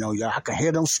frying. I can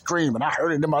hear them screaming. I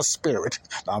heard it in my spirit.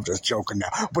 No, I'm just joking now.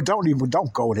 But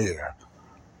don't go there.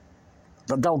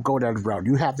 Don't go that route.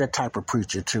 You have that type of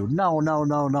preacher too. No.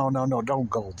 Don't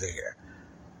go there.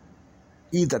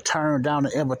 Either turn down the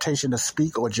invitation to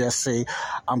speak or just say,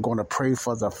 I'm going to pray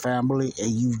for the family. And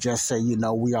you just say,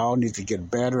 we all need to get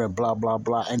better and blah, blah,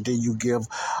 blah. And then you give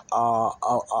a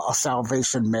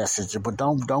salvation message. But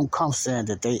don't come saying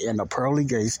that they in the pearly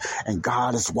gates and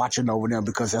God is watching over them,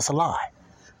 because that's a lie.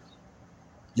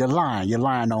 You're lying. You're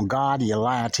lying on God and you're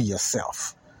lying to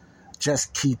yourself.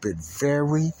 Just keep it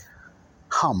very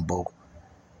humble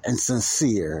and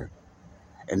sincere.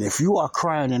 And if you are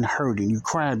crying and hurting, you're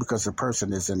crying because the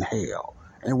person is in hell.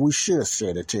 And we should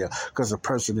shed a tear because the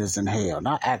person is in hell.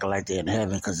 Not acting like they're in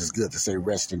heaven because it's good to say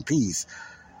rest in peace.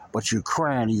 But you're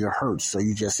crying and you're hurt. So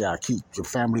you just say, I keep your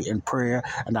family in prayer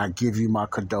and I give you my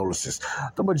condolences.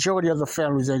 The majority of the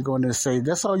families ain't going to say,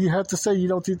 that's all you have to say. You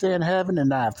don't think they're in heaven?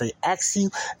 And now if they ask you,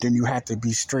 then you have to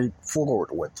be straightforward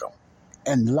with them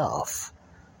and love.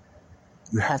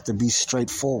 You have to be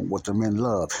straightforward with them in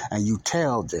love. And you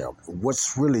tell them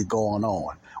what's really going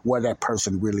on, where that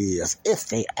person really is, if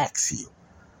they ask you.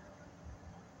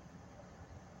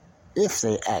 If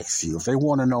they ask you, if they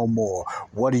want to know more,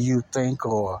 what do you think?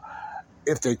 Or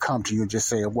if they come to you and just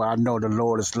say, well, I know the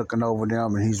Lord is looking over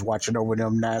them and he's watching over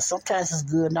them now. Sometimes it's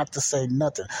good not to say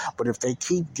nothing. But if they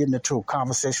keep getting into a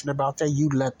conversation about that, you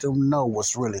let them know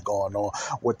what's really going on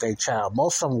with their child.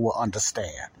 Most of them will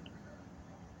understand.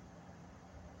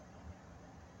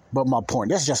 But my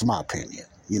point, that's just my opinion.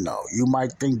 You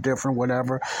might think different,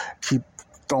 whatever. Keep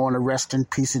throwing the rest in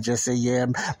peace and just say, yeah,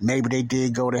 maybe they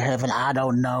did go to heaven. I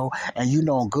don't know. And you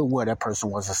know good what that person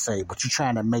wants to say. But you're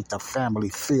trying to make the family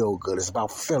feel good. It's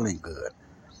about feeling good.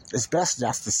 It's best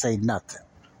just to say nothing.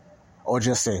 Or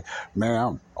just say,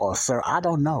 ma'am or sir, I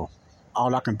don't know.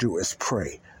 All I can do is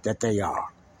pray that they are.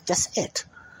 That's it.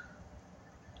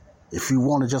 If you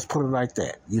want to just put it like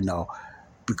that,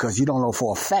 because you don't know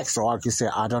for a fact, so I can say,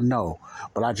 I don't know,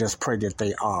 but I just pray that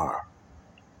they are.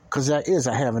 Because there is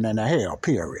a heaven and a hell,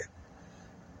 period.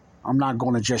 I'm not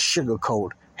going to just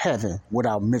sugarcoat heaven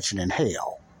without mentioning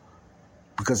hell,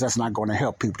 because that's not going to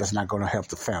help people. That's not going to help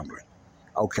the family.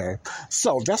 Okay?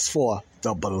 So that's for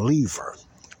the believer.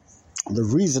 The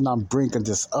reason I'm bringing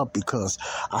this up, because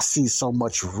I see so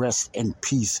much rest and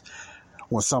peace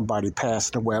when somebody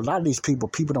passed away. A lot of these people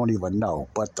don't even know.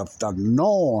 But the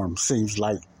norm seems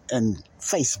like in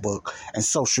Facebook and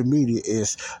social media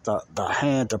is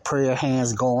the prayer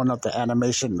hands going up, the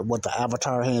animation with the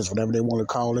avatar hands, whatever they want to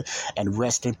call it, and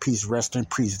rest in peace,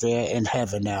 they're in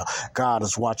heaven now. God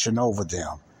is watching over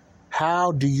them.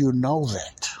 How do you know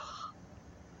that?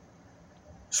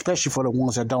 Especially for the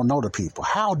ones that don't know the people.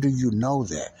 How do you know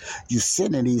that? You're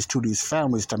sending these to these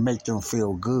families to make them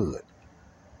feel good.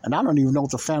 And I don't even know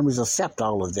if the families accept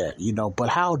all of that, but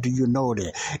how do you know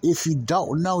that? If you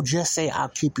don't know, just say, I'll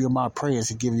keep you in my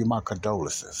prayers and give you my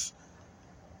condolences.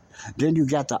 Then you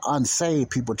got the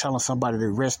unsaved people telling somebody to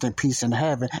rest in peace in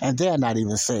heaven, and they're not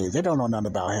even saved. They don't know nothing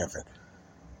about heaven.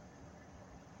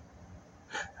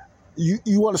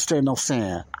 You understand what I'm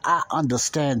saying? I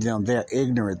understand them. They're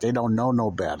ignorant. They don't know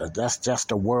no better. That's just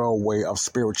the world way of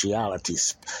spirituality.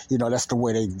 That's the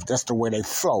way they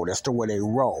flow. That's the way they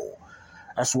roll.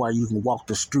 That's why you can walk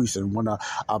the streets, and when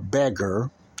a beggar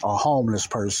or homeless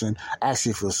person asks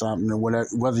you for something, and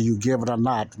whether you give it or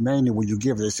not, mainly when you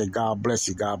give it, they say, God bless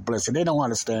you, God bless you. They don't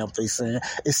understand what they're saying.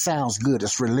 It sounds good.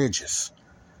 It's religious.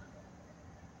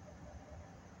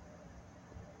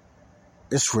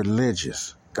 It's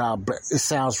religious. God bless. It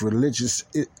sounds religious.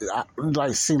 It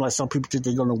seems like some people think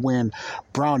they're going to win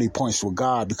brownie points with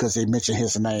God because they mention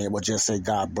his name or just say,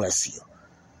 God bless you.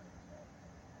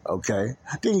 Okay?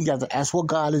 Then you got to ask, what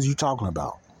God is you talking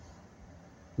about?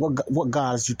 What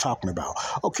God is you talking about?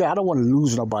 Okay, I don't want to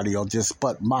lose nobody on this,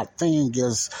 but my thing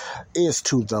is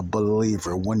to the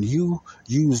believer. When you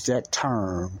use that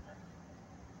term,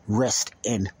 rest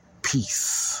in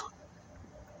peace.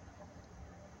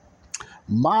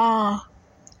 My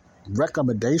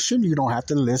recommendation, you don't have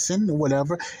to listen,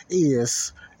 whatever,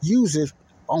 is use it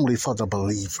only for the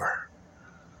believer,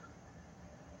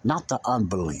 not the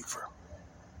unbeliever.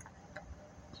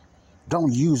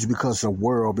 Don't use it because the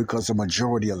world, because the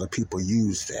majority of the people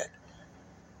use that.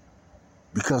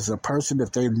 Because the person,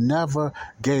 if they never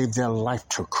gave their life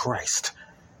to Christ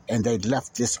and they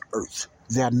left this earth,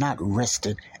 they're not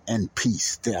resting in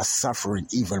peace. They are suffering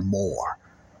even more,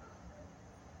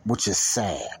 which is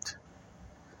sad.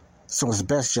 So it's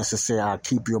best just to say, I'll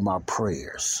keep you in my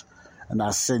prayers and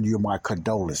I send you my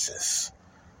condolences.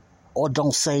 Or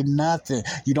don't say nothing.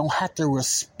 You don't have to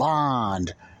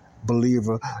respond,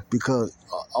 believer, because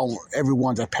on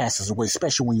everyone that passes away,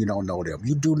 especially when you don't know them.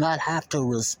 You do not have to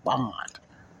respond.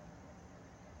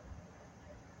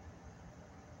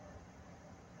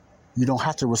 You don't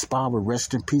have to respond with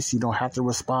rest in peace. You don't have to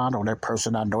respond on that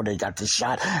person. I know they got the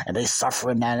shot and they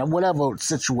suffering now, and whatever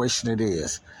situation it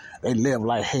is. They live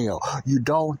like hell. You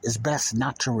don't, it's best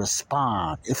not to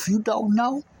respond. If you don't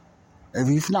know, if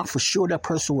you're not for sure that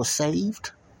person was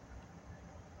saved,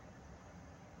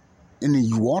 and then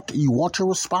you want to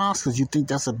respond because you think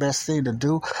that's the best thing to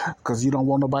do, because you don't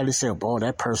want nobody to say, "Oh,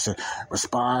 that person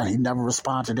respond. He never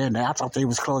responded to that. I thought they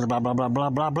was close." Blah blah blah blah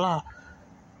blah blah.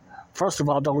 First of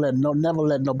all, never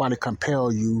let nobody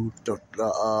compel you to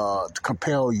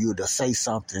say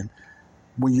something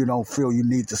when you don't feel you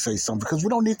need to say something. Because we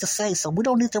don't need to say something. We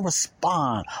don't need to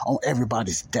respond on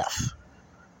everybody's death,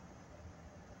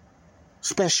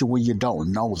 especially when you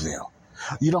don't know them.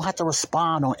 You don't have to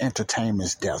respond on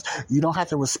entertainment's death. You don't have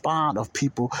to respond of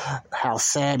people, how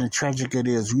sad and tragic it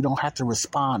is. You don't have to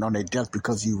respond on their death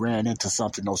because you ran into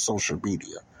something on social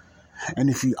media.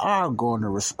 And if you are going to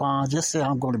respond, just say,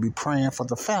 I'm going to be praying for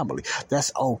the family.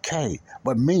 That's okay.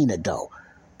 But mean it, though.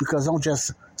 Because don't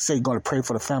just say you're going to pray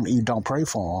for the family and you don't pray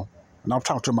for them. And I'm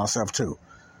talking to myself, too.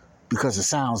 Because it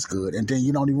sounds good. And then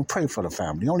you don't even pray for the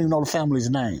family. You don't even know the family's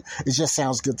name. It just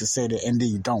sounds good to say that, and then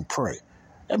you don't pray.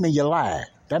 That means you lied.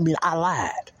 That means I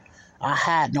lied. I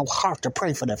had no heart to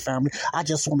pray for that family. I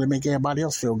just wanted to make everybody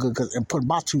else feel good and put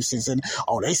my 2 cents in.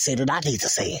 Oh, they said it. I need to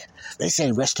say it. They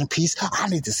say rest in peace. I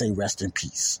need to say rest in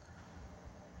peace.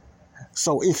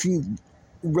 So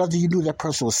whether you knew that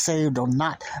person was saved or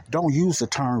not, don't use the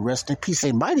term rest in peace.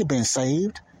 They might have been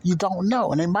saved. You don't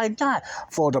know, and they might not.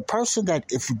 For the person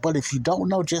if you don't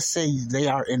know, just say they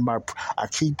are I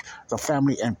keep the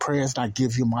family in prayers and I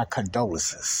give you my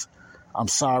condolences. I'm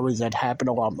sorry that happened,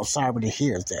 or I'm sorry to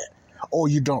hear that. Or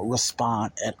you don't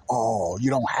respond at all.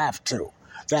 You don't have to.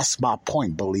 That's my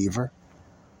point, believer.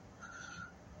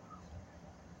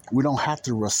 We don't have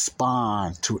to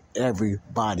respond to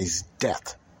everybody's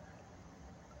death,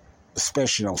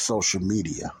 especially on social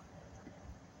media.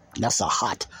 That's a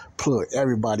hot plug.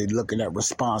 Everybody looking at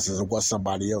responses of what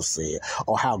somebody else said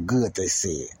or how good they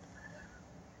said.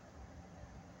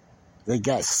 They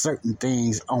got certain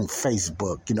things on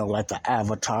Facebook, like the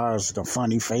avatars, the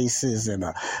funny faces, and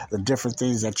the different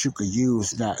things that you could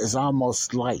use. Now, it's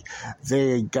almost like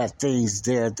they got things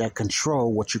there that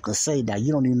control what you can say. Now,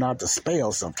 you don't even know how to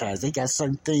spell sometimes. They got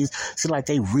certain things, it's like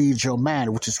they read your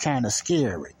mind, which is kind of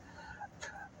scary.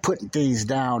 Putting things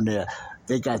down there.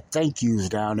 They got thank yous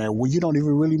down there where you don't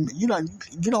even really,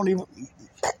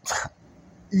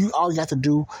 all you have to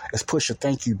do is push a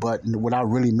thank you button without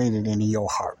really meaning it in your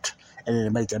heart. And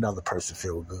then make that other person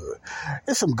feel good.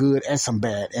 There's some good and some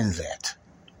bad in that.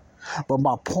 But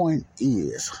my point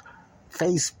is,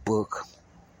 Facebook,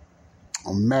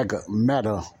 or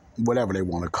Meta, whatever they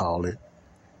want to call it,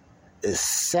 is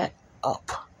set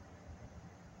up.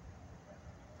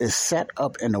 It's set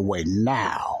up in a way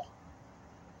now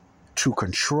to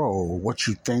control what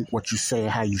you think, what you say,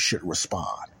 and how you should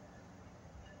respond.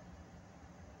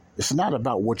 It's not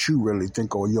about what you really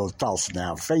think or your thoughts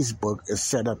now. Facebook is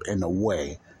set up in a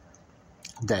way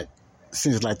that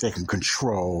seems like they can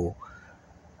control,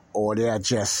 or they'll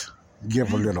just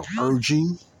give a little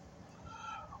urging,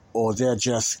 or they'll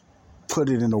just put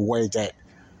it in a way that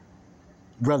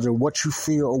whether what you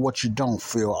feel or what you don't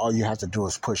feel, all you have to do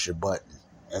is push a button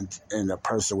and the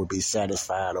person will be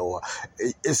satisfied. Or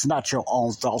it's not your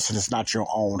own thoughts and it's not your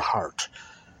own heart.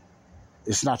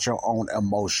 It's not your own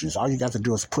emotions. All you got to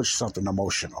do is push something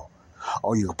emotional.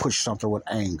 Or you can push something with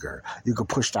anger. You can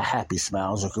push the happy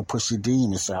smiles, or you can push the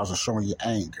demon smiles and showing you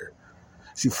anger.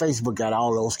 See, Facebook got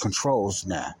all those controls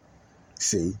now.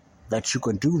 See, that you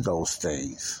can do those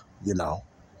things,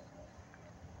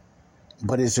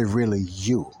 But is it really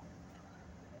you?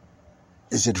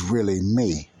 Is it really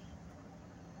me?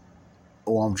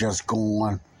 Or I'm just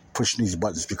going pushing these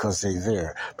buttons because they're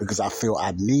there, because I feel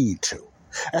I need to.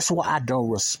 That's why I don't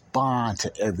respond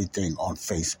to everything on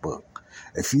Facebook.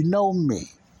 If you know me,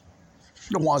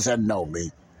 the ones that know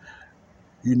me,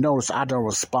 you notice I don't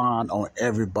respond on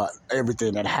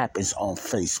everything that happens on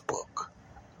Facebook.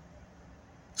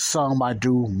 Some I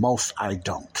do, most I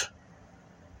don't.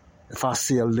 If I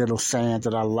see a little saying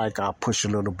that I like, I'll push a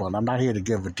little button. I'm not here to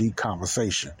give a deep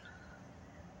conversation.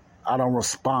 I don't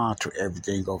respond to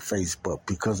everything on Facebook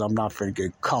because I'm not going to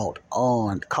get caught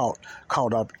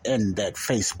up in that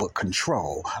Facebook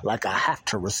control like I have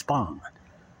to respond.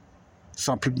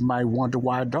 Some people might wonder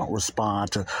why I don't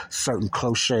respond to certain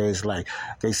cliches, like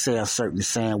they say a certain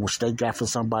saying which they got from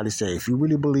somebody. Say, if you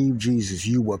really believe Jesus,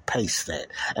 you will paste that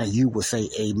and you will say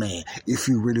amen. If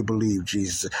you really believe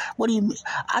Jesus. What do you mean?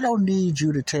 I don't need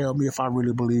you to tell me if I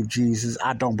really believe Jesus.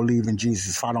 I don't believe in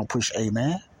Jesus if I don't push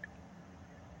amen.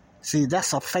 See,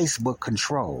 that's a Facebook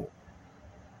control.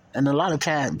 And a lot of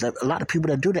times, a lot of people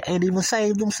that do that ain't even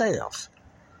saved themselves.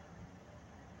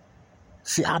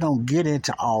 See, I don't get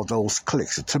into all those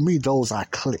clicks. To me, those are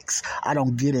clicks. I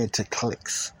don't get into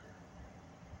clicks.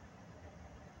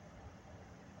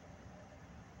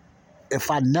 If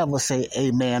I never say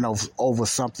amen over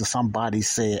something somebody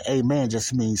said, amen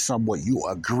just means somewhat you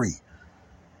agree.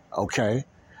 Okay?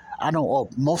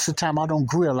 Most of the time, I don't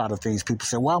agree a lot of things. People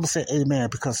say, well, I'm going to say amen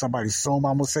because somebody told me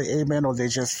I'm going to say amen, or they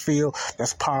just feel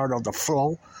that's part of the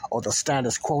flow or the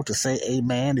status quo to say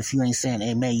amen. If you ain't saying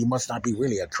amen, you must not be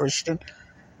really a Christian.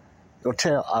 Go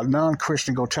tell a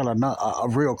non-Christian, go tell a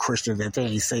real Christian that they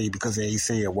ain't saved because they ain't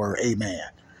say a word amen.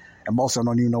 And most of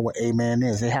them don't even know what amen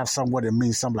is. They have somewhat it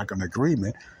means something like an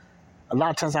agreement. A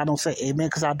lot of times I don't say amen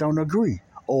because I don't agree.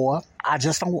 Or I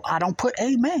don't put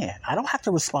amen. I don't have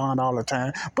to respond all the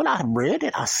time. But I read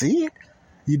it. I see it.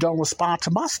 You don't respond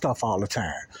to my stuff all the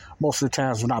time. Most of the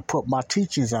times when I put my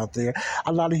teachings out there,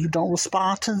 a lot of you don't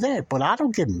respond to that. But I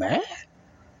don't get mad.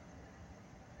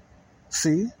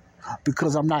 See?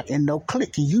 Because I'm not in no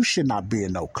clique. And you should not be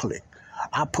in no clique.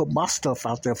 I put my stuff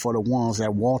out there for the ones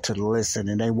that want to listen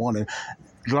and they want to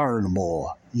learn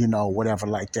more, whatever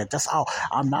like that. That's all.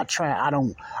 I'm not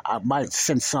trying. I might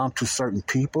send some to certain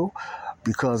people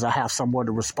because I have someone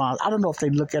to respond. I don't know if they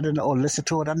look at it or listen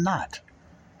to it or not.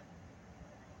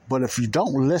 But if you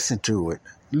don't listen to it,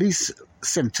 at least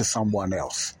send it to someone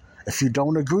else. If you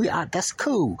don't agree, that's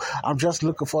cool. I'm just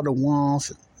looking for the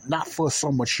ones, not for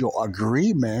so much your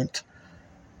agreement,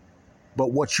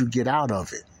 but what you get out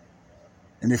of it.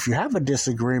 And if you have a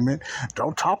disagreement,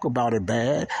 don't talk about it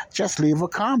bad. Just leave a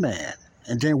comment.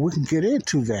 And then we can get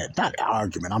into that. Not an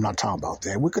argument. I'm not talking about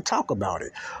that. We could talk about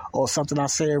it. Or something I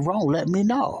said wrong, let me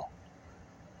know.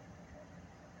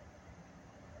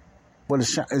 But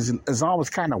it's always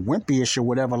kind of wimpy-ish or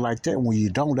whatever like that when you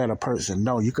don't let a person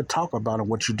know. You could talk about it,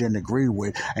 what you didn't agree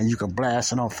with, and you can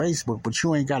blast it on Facebook, but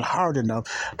you ain't got hard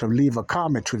enough to leave a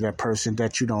comment to that person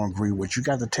that you don't agree with. You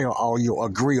got to tell all your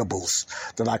agreeables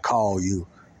that I call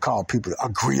people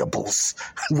agreeables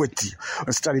with you.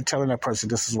 Instead of telling that person,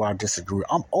 this is why I disagree.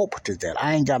 I'm open to that.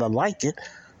 I ain't got to like it,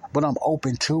 but I'm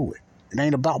open to it. It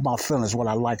ain't about my feelings, what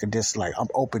I like or dislike. I'm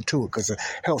open to it because it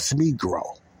helps me grow.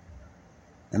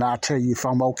 And I'll tell you if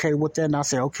I'm okay with that, and I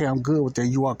say, okay, I'm good with that.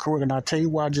 You are correct. And I'll tell you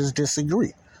why I just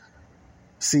disagree.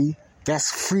 See,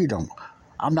 that's freedom.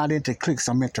 I'm not into cliques.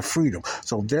 I'm into freedom.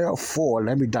 So therefore,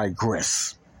 let me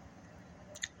digress.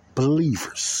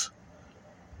 Believers,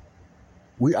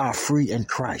 we are free in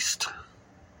Christ.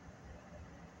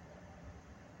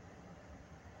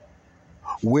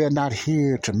 We're not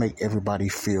here to make everybody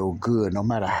feel good, no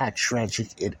matter how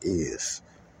tragic it is.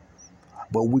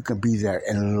 But we can be there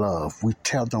in love. We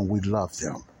tell them we love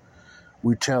them.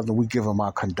 We tell them we give them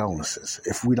our condolences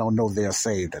if we don't know they're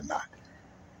saved or not.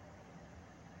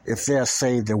 If they're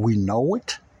saved, then we know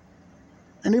it.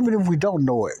 And even if we don't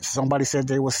know it, somebody said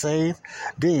they were saved,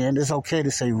 then it's okay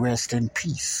to say rest in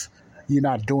peace. You're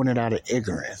not doing it out of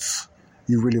ignorance.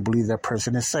 You really believe that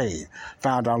person is saved.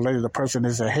 Found out later the person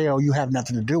is in hell, you have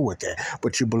nothing to do with that.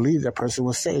 But you believe that person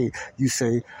was saved. You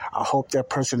say, I hope that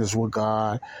person is with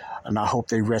God, and I hope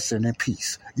they resting in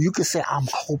peace. You can say, I'm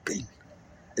hoping.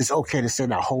 It's okay to say,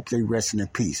 I hope they resting in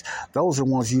peace. Those are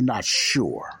ones you're not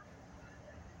sure.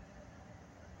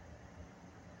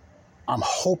 I'm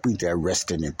hoping they're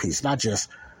resting in peace. Not just,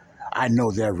 I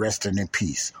know they're resting in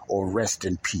peace, or rest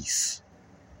in peace.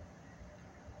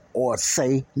 Or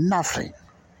say nothing.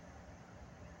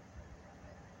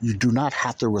 You do not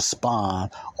have to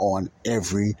respond on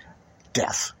every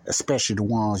death, especially the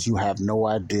ones you have no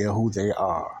idea who they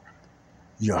are.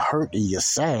 You're hurt and you're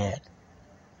sad.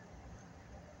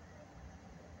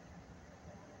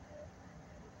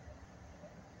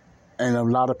 And a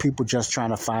lot of people just trying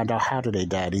to find out how do they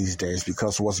die these days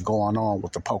because of what's going on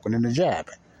with the poking and the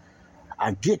jabbing.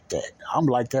 I get that. I'm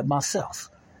like that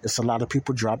myself. It's a lot of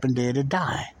people dropping dead and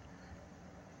dying.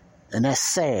 And that's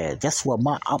sad. That's what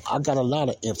I got a lot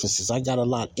of emphasis. I got a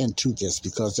lot into this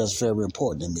because that's very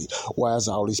important to me. Whereas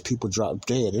all these people drop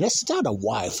dead. And that's not a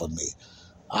why for me.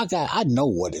 I know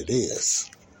what it is.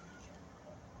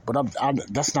 But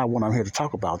that's not what I'm here to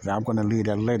talk about. Now I'm going to leave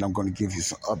that later. I'm going to give you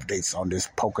some updates on this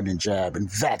poking and jab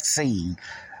and vaccine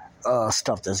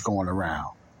stuff that's going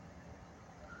around.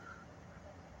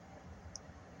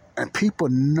 And people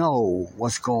know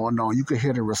what's going on. You can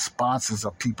hear the responses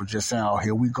of people just saying, oh,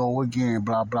 here we go again,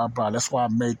 blah, blah, blah. That's why I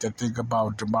made that thing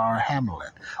about Damar Hamlin,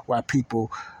 why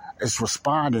people is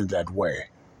responding that way.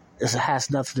 It has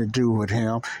nothing to do with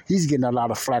him. He's getting a lot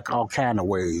of flack all kind of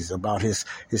ways about his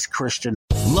Christian.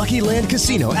 Lucky Land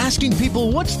Casino, asking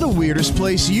people, what's the weirdest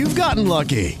place you've gotten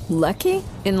lucky? Lucky?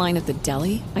 In line at the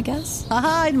deli, I guess?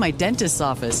 Aha, in my dentist's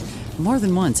office. More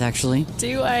than once, actually.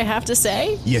 Do I have to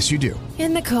say? Yes, you do.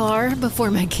 In the car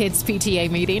before my kids' PTA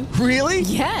meeting. Really?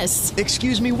 Yes.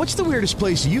 Excuse me, what's the weirdest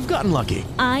place you've gotten lucky?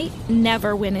 I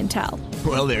never win and tell.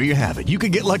 Well, there you have it. You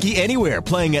can get lucky anywhere,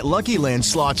 playing at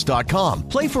LuckyLandSlots.com.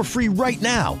 Play for free right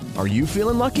now. Are you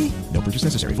feeling lucky? No purchase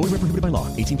necessary. Void where prohibited by law.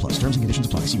 18+. Terms and conditions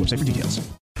apply. See website for details.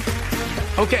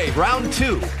 Okay, round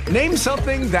two. Name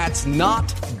something that's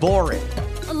not boring.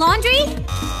 A laundry?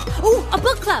 Ooh, a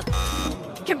book club.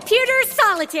 Computer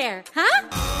solitaire, huh?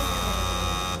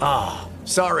 Ah,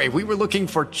 sorry, we were looking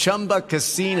for Chumba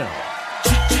Casino.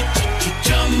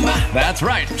 That's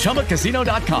right,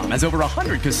 ChumbaCasino.com has over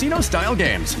 100 casino-style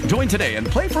games. Join today and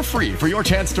play for free for your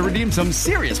chance to redeem some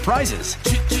serious prizes.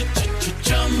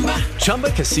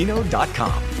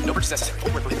 ChumbaCasino.com. No purchase necessary.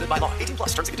 Void where prohibited by law. 18+.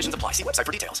 Terms and conditions apply. See website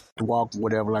for details. To walk,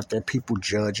 whatever like that, people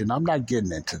judging. I'm not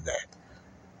getting into that.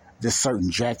 This certain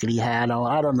jacket he had on,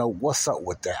 I don't know what's up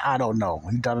with that. I don't know.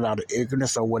 He done it out of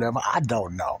ignorance or whatever. I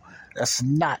don't know. That's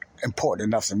not important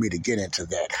enough for me to get into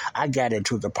that. I got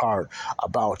into the part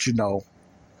about,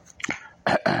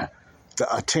 the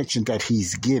attention that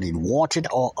he's getting, wanted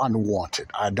or unwanted.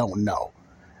 I don't know.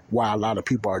 Why a lot of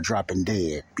people are dropping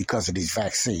dead because of these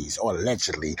vaccines, or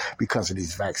allegedly because of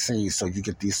these vaccines, so you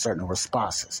get these certain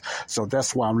responses. So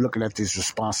that's why I'm looking at these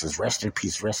responses. Rest in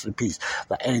peace, rest in peace.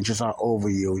 The angels are over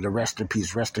you. The rest in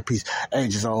peace, rest in peace.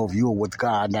 Angels are over you with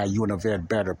God. Now you're in a very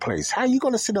better place. How are you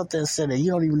going to sit up there and say that?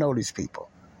 You don't even know these people.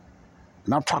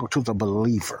 And I'm talking to the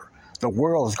believer. The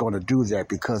world's going to do that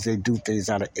because they do things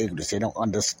out of ignorance. They don't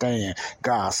understand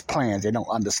God's plan. They don't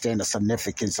understand the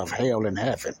significance of hell and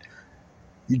heaven.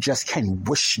 You just can't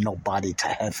wish nobody to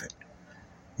heaven.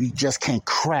 You just can't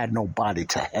cry nobody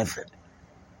to heaven.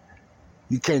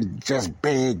 You can't just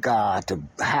beg God to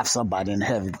have somebody in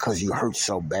heaven because you hurt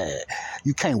so bad.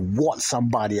 You can't want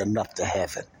somebody enough to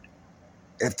heaven.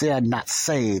 If they are not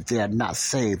saved, they are not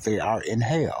saved. They are in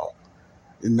hell.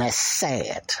 And that's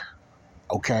sad.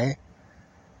 Okay?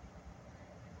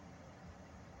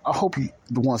 I hope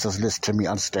the ones that listen to me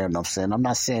understand what I'm saying. I'm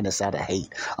not saying this out of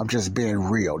hate. I'm just being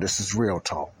real. This is real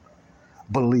talk.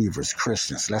 Believers,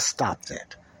 Christians, let's stop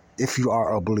that. If you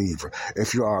are a believer,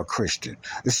 if you are a Christian,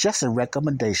 it's just a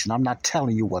recommendation. I'm not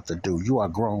telling you what to do. You are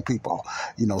grown people.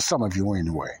 Some of you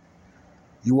anyway.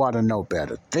 You ought to know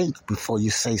better. Think before you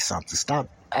say something. Stop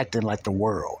acting like the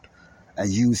world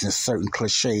and using certain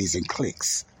cliches and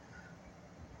cliques.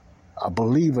 A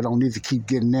believer don't need to keep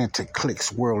getting into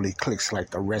cliques, worldly cliques like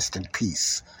the rest in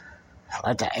peace,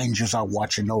 like the angels are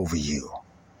watching over you.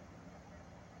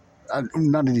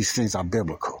 None of these things are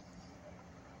biblical.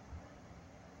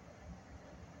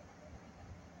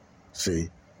 See,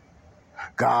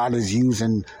 God is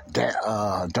using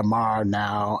Damar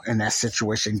now in that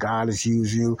situation. God is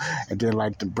using you. And then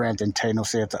like the Brandon Tatum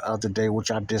said the other day, which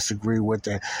I disagree with,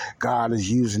 that God is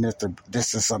using it.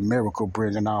 This is a miracle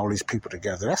bringing all these people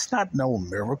together. That's not no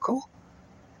miracle.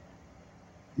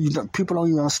 People don't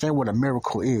even understand what a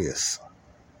miracle is.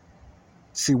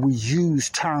 See, we use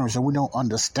terms and we don't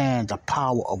understand the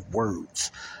power of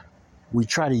words. We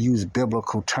try to use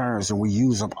biblical terms and we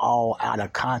use them all out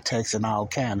of context in all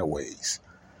kind of ways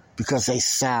because they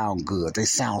sound good. They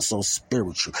sound so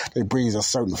spiritual. They bring a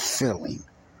certain feeling.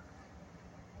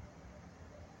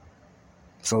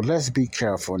 So let's be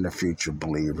careful in the future,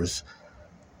 believers.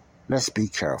 Let's be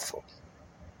careful.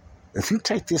 If you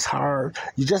take this hard,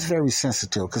 you're just very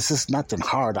sensitive because it's nothing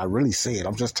hard. I really say it.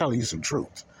 I'm just telling you some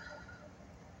truth.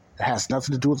 It has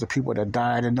nothing to do with the people that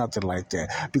died and nothing like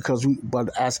that. But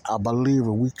as a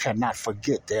believer, we cannot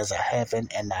forget there's a heaven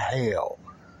and a hell.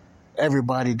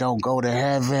 Everybody don't go to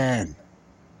heaven.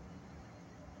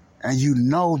 And you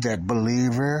know that,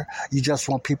 believer. You just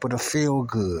want people to feel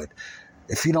good.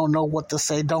 If you don't know what to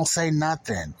say, don't say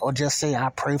nothing. Or just say, I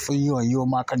pray for you and you are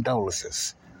my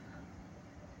condolences.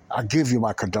 I give you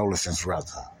my condolences,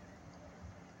 rather.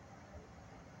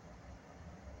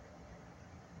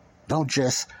 Don't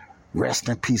just rest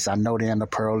in peace. I know they're in the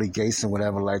pearly gates and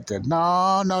whatever like that.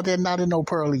 No, they're not in no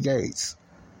pearly gates.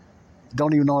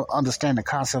 Don't even understand the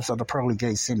concepts of the pearly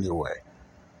gates anyway.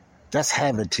 That's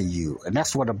heaven to you. And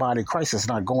that's where the body of Christ is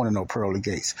not going in no pearly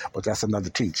gates. But that's another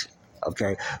teaching.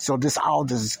 Okay? So all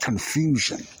this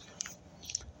confusion,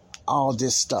 all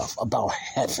this stuff about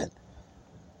heaven.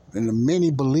 And the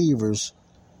many believers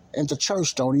in the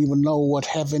church don't even know what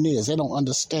heaven is. They don't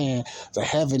understand the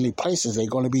heavenly places they're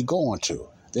going to be going to.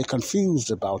 They're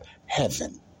confused about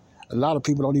heaven. A lot of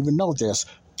people don't even know there's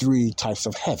 3 types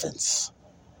of heavens.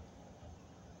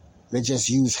 They just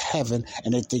use heaven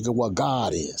and they think of what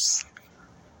God is.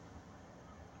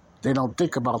 They don't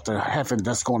think about the heaven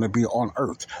that's going to be on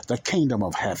earth, the kingdom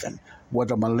of heaven, where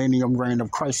the millennium reign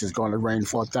of Christ is going to reign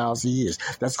for 1,000 years.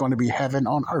 That's going to be heaven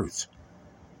on earth.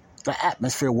 The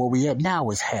atmosphere where we at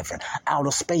now is heaven. Outer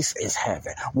space is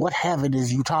heaven. What heaven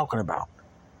is you talking about?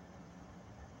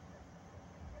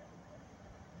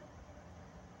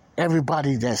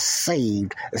 Everybody that's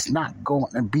saved is not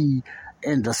going to be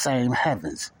in the same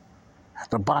heavens.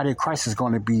 The body of Christ is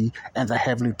going to be in the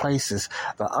heavenly places.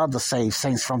 The other saved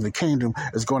saints from the kingdom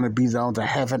is going to be on the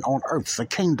heaven on earth, the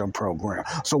kingdom program.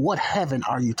 So what heaven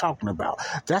are you talking about?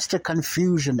 That's the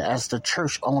confusion as the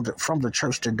church from the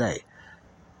church today.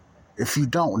 If you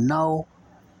don't know,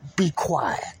 be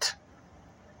quiet.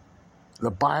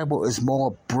 The Bible is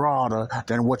more broader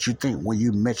than what you think when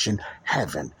you mention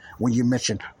heaven, when you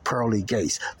mention pearly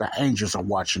gates. The angels are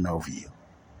watching over you.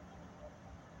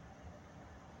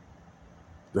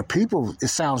 The people, it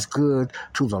sounds good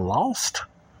to the lost,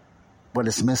 but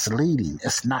it's misleading.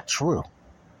 It's not true.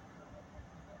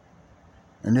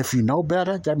 And if you know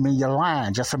better, that means you're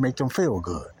lying just to make them feel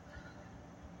good.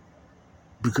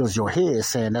 Because your head is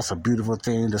saying that's a beautiful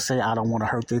thing to say, I don't want to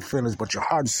hurt their feelings, but your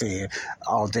heart is saying,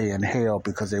 oh, they in hell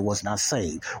because they was not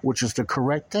saved, which is the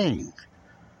correct thing.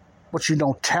 But you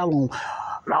don't tell them,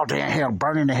 oh, they're in hell,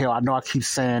 burning in hell. I know I keep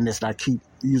saying this and I keep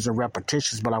using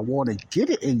repetitions, but I want to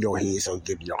get it in your head so it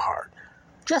get in your heart.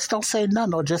 Just don't say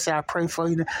nothing, or just say I pray for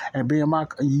you and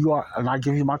and I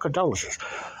give you my condolences.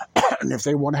 And if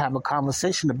they want to have a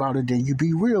conversation about it, then you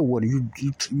be real with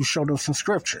it. You show them some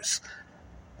scriptures.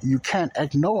 You can't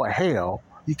ignore hell.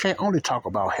 You can't only talk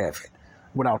about heaven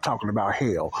without talking about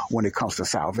hell when it comes to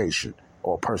salvation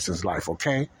or a person's life,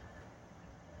 okay?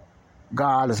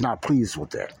 God is not pleased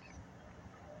with that.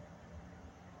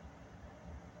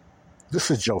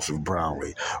 This is Joseph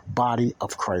Brownlee, Body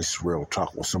of Christ Real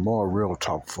Talk, with some more real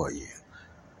talk for you.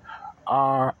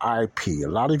 R.I.P. A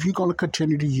lot of you going to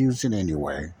continue to use it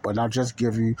anyway, but I'll just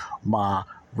give you my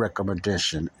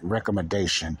recommendation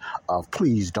of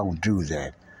please don't do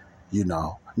that. You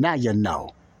know, now you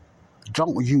know.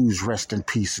 Don't use rest in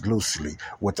peace loosely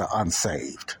with the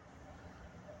unsaved.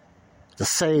 The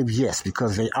saved, yes,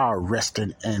 because they are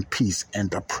resting in peace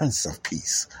and the Prince of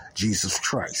Peace, Jesus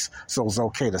Christ. So it's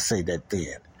okay to say that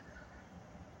then.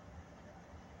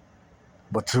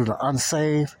 But to the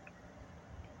unsaved,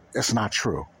 it's not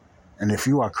true. And if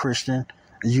you are Christian,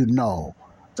 you know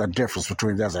the difference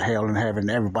between there's a hell and heaven.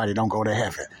 Everybody don't go to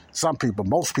heaven.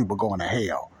 Most people going to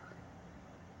hell.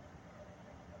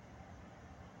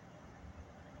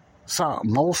 So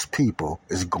most people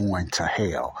is going to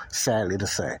hell, sadly to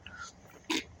say.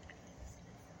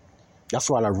 That's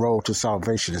why the road to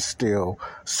salvation is still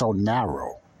so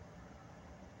narrow.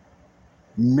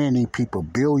 Many people,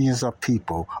 billions of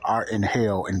people, are in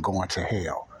hell and going to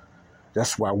hell.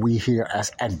 That's why we here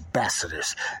as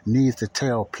ambassadors need to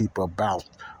tell people about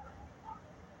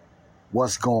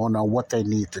what's going on, what they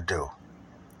need to do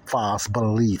for us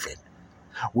believing.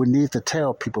 We need to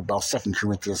tell people about 2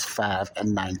 Corinthians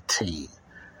 5:19,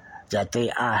 that they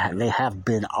have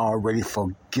been already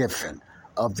forgiven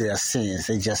of their sins.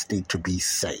 They just need to be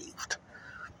saved.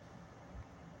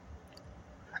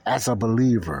 As a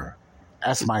believer,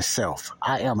 as myself,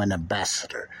 I am an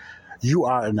ambassador. You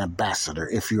are an ambassador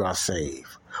if you are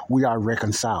saved. We are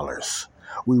reconcilers.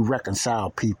 We reconcile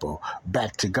people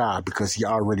back to God because he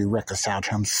already reconciled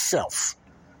himself,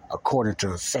 according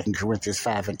to 2 Corinthians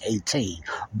 5:18,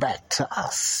 back to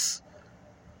us.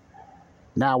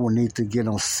 Now we need to get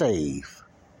them saved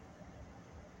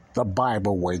the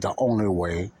Bible way, the only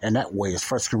way, and that way is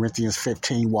 1 Corinthians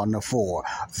 15:1-4,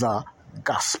 the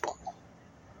gospel.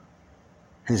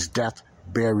 His death,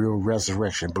 burial,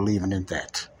 resurrection, believing in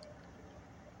that.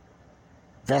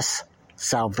 That's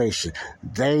salvation.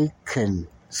 They can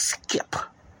skip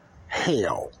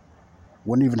hell.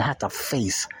 Wouldn't even have to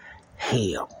face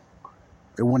hell.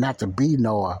 It wouldn't have to be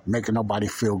no making nobody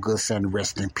feel good saying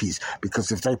rest in peace.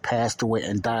 Because if they passed away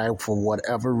and died for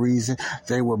whatever reason,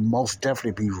 they would most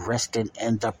definitely be resting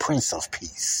in the Prince of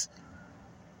Peace.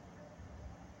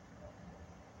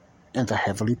 In the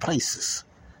heavenly places.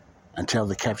 Until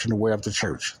the capturing away of the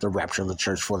church, the rapture of the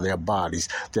church for their bodies,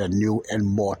 their new,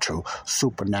 immortal,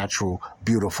 supernatural,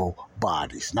 beautiful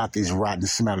bodies. Not these rotten,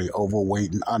 smelly,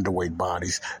 overweight, and underweight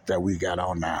bodies that we got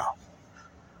on now.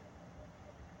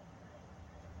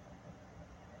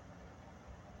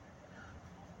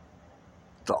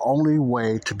 The only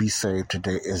way to be saved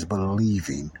today is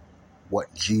believing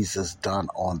what Jesus done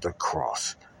on the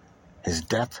cross. His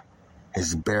death,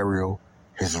 his burial,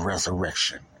 his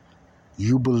resurrection.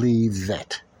 You believe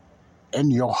that in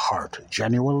your heart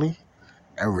genuinely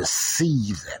and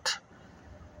receive that.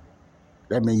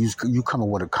 That means you coming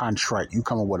with a contrite, you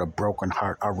coming with a broken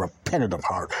heart, a repentant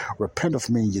heart. Repentance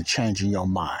means you're changing your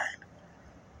mind.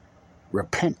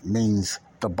 Repent means,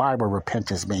 the Bible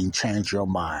repentance means change your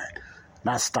mind.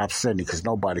 Not stop sinning, because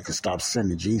nobody can stop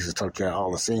sinning. Jesus took care of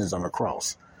all the sins on the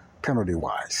cross,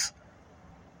 penalty-wise.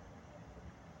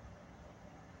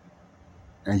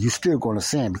 And you're still going to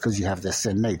sin because you have that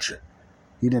sin nature.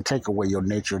 He didn't take away your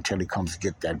nature until he comes to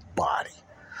get that body.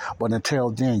 But until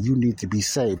then, you need to be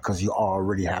saved because you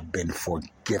already have been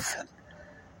forgiven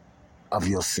of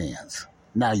your sins.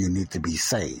 Now you need to be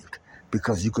saved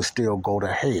because you could still go to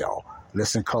hell.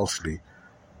 Listen closely.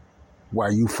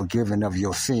 While you forgiven of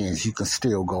your sins, you can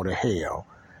still go to hell.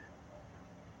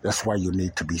 That's why you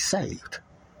need to be saved,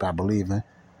 by believing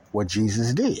what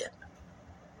Jesus did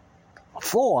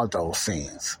for those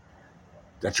sins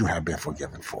that you have been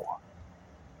forgiven for.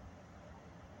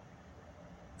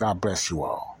 God bless you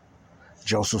all.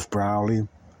 Joseph Brownlee,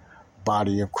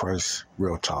 Body of Christ,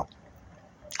 Real Talk.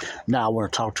 Now I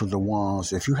want to talk to the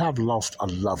ones, if you have lost a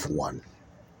loved one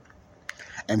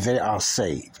and they are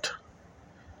saved,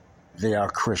 they are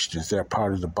Christians, they're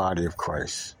part of the body of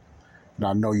Christ.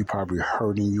 Now I know you're probably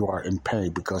hurting, you are in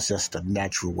pain because that's the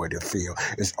natural way to feel.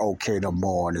 It's okay to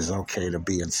mourn, it's okay to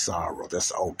be in sorrow,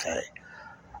 that's okay.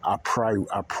 I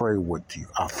pray with you,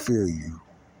 I feel you,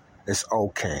 it's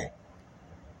okay.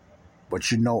 But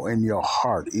you know in your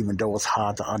heart, even though it's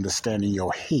hard to understand in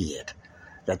your head,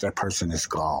 that person is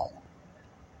gone.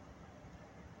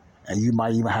 And you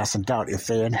might even have some doubt if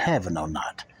they're in heaven or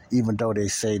not, even though they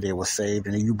say they were saved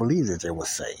and you believe that they were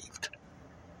saved.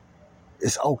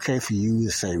 It's okay for you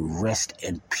to say rest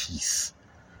in peace.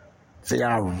 They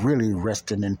are really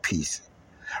resting in peace.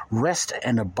 Rest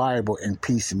in the Bible in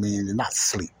peace means not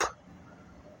sleep.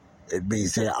 It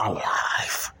means they're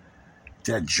alive.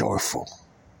 They're joyful.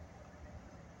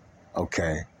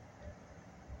 Okay?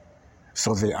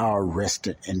 So they are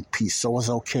resting in peace. So it's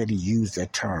okay to use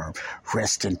that term,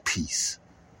 rest in peace.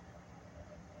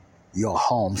 You're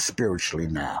home spiritually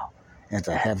now in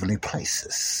the heavenly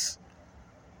places.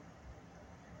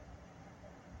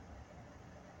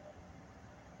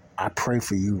 I pray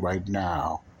for you right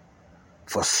now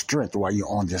for strength while you're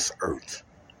on this earth.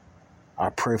 I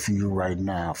pray for you right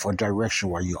now for direction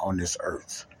while you're on this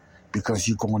earth, because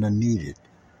you're going to need it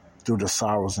through the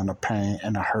sorrows and the pain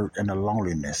and the hurt and the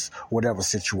loneliness, whatever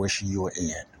situation you're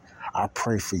in. I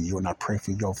pray for you and I pray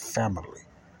for your family.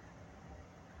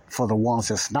 For the ones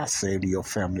that's not saved in your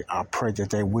family, I pray that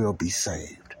they will be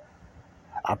saved.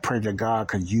 I pray that God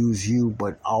can use you,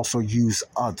 but also use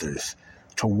others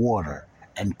to water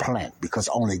and plant, because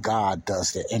only God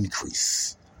does the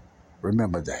increase.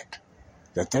 Remember that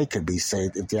they could be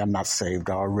saved if they are not saved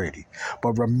already.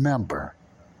 But remember,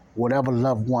 whatever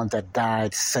loved one that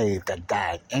died saved, that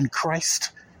died in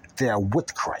Christ, they are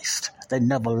with Christ. They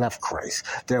never left Christ.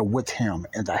 They're with him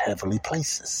in the heavenly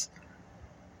places.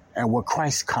 And when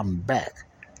Christ come back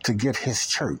to get his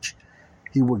church,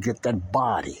 he will get that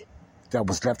body that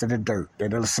was left in the dirt,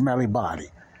 that little smelly body,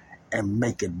 and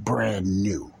make it brand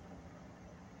new.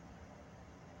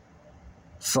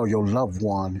 So your loved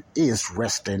one is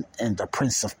resting in the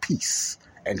Prince of Peace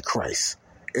and Christ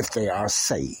if they are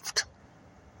saved.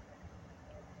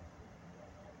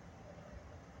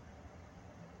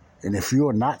 And if you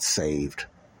are not saved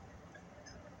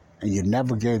and you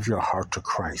never gave your heart to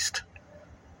Christ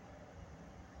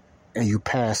and you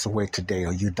pass away today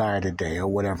or you die today or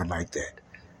whatever like that,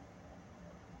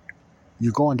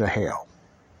 you're going to hell.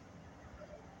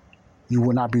 You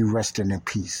will not be resting in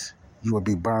peace. You will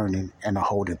be burning in a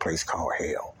holding place called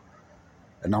hell.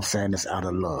 And I'm saying this out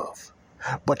of love.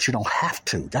 But you don't have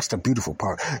to. That's the beautiful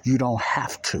part. You don't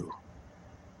have to.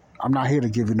 I'm not here to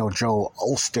give you no Joel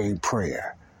Osteen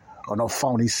prayer or no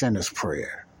phony sinner's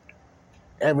prayer.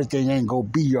 Everything ain't going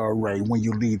to be your way when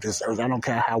you leave this earth. I don't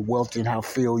care how wealthy and how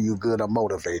feel you good or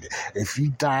motivated. If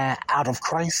you die out of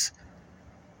Christ,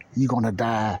 you're going to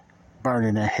die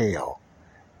burning in hell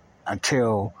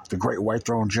until the great white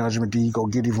throne judgment. Then you're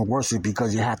going to get even worse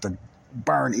because you have to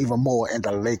burn even more in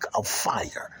the lake of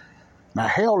fire. Now,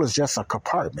 hell is just a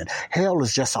compartment. Hell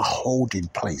is just a holding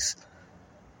place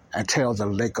until the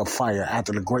lake of fire.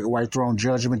 After the great white throne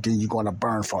judgment, then you're going to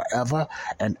burn forever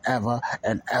and ever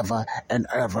and ever and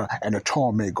ever. And the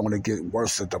torment going to get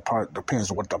worse. It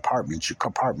depends on what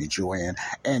compartment you're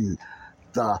in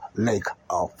the lake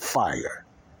of fire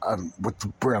with the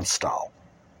brimstone.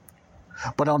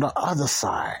 But on the other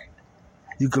side,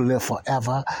 you can live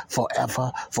forever,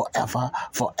 forever, forever,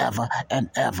 forever and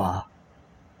ever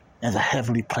in the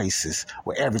heavenly places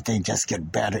where everything just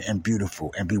get better and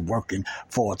beautiful and be working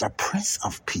for the Prince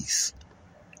of Peace,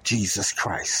 Jesus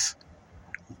Christ.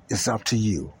 It's up to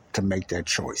you to make that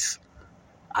choice.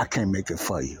 I can't make it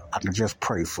for you. I can just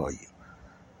pray for you.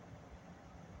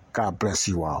 God bless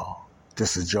you all.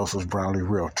 This is Joseph Brownlee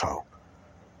Real Talk.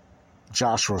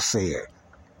 Joshua said,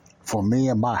 for me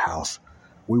and my house,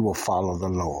 we will follow the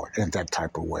Lord in that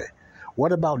type of way.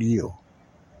 What about you?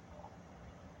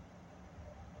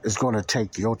 It's going to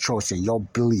take your choice and your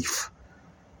belief.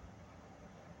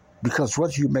 Because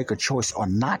whether you make a choice or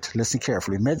not, listen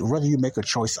carefully, whether you make a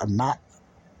choice or not,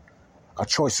 a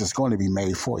choice is going to be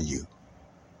made for you.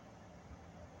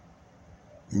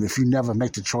 And if you never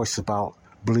make the choice about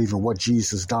believing what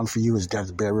Jesus done for you, his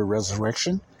death, burial,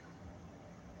 resurrection,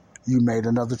 you made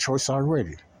another choice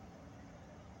already.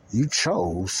 You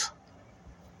chose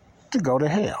to go to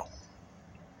hell.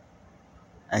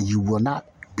 And you will not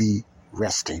be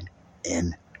resting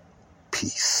in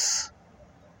peace.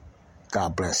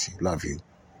 God bless you. Love you.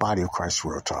 Body of Christ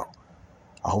Real Talk.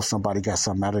 I hope somebody got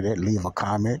something out of that. Leave a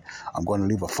comment. I'm going to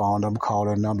leave a phone number, call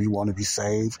that number. You want to be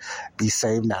saved? Be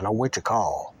saved now. Don't wait to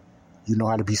call. You know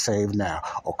how to be saved now.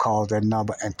 Or call that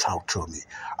number and talk to me.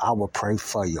 I will pray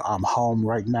for you. I'm home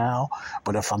right now,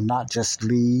 but if I'm not, just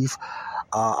leave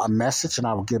a message and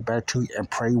I will get back to you and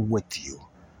pray with you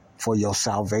for your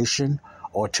salvation,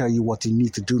 or tell you what you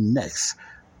need to do next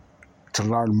to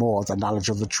learn more of the knowledge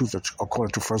of the truth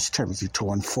according to 1 Timothy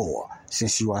 2:4.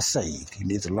 Since you are saved, you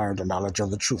need to learn the knowledge of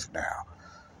the truth now.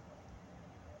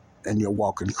 And your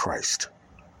walk in Christ.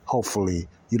 Hopefully,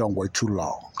 you don't wait too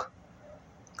long.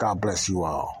 God bless you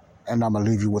all. And I'm going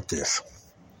to leave you with this.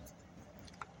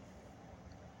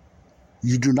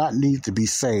 You do not need to be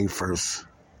saved first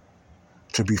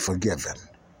to be forgiven.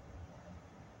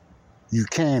 You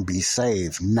can be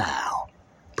saved now,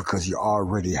 because you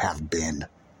already have been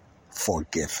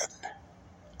forgiven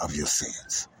of your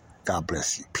sins. God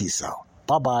bless you. Peace out.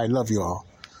 Bye-bye. Love you all.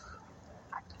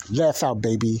 Laugh out,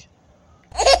 baby.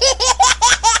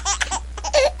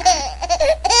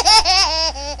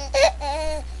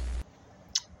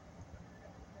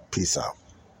 Peace out.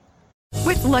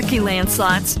 With Lucky Land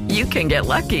Slots, you can get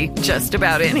lucky just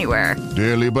about anywhere.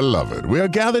 Dearly beloved, we are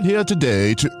gathered here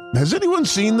today to... Has anyone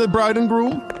seen the bride and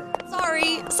groom?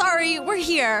 Sorry, we're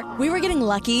here. We were getting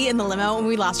lucky in the limo and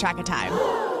we lost track of time.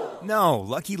 No,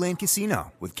 Lucky Land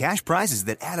Casino, with cash prizes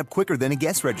that add up quicker than a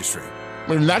guest registry.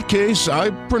 In that case,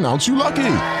 I pronounce you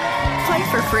lucky.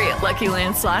 Play for free at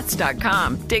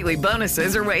LuckyLandSlots.com. Daily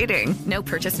bonuses are waiting. No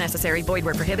purchase necessary. Void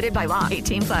where prohibited by law.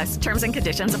 18+. Terms and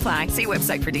conditions apply. See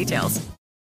website for details.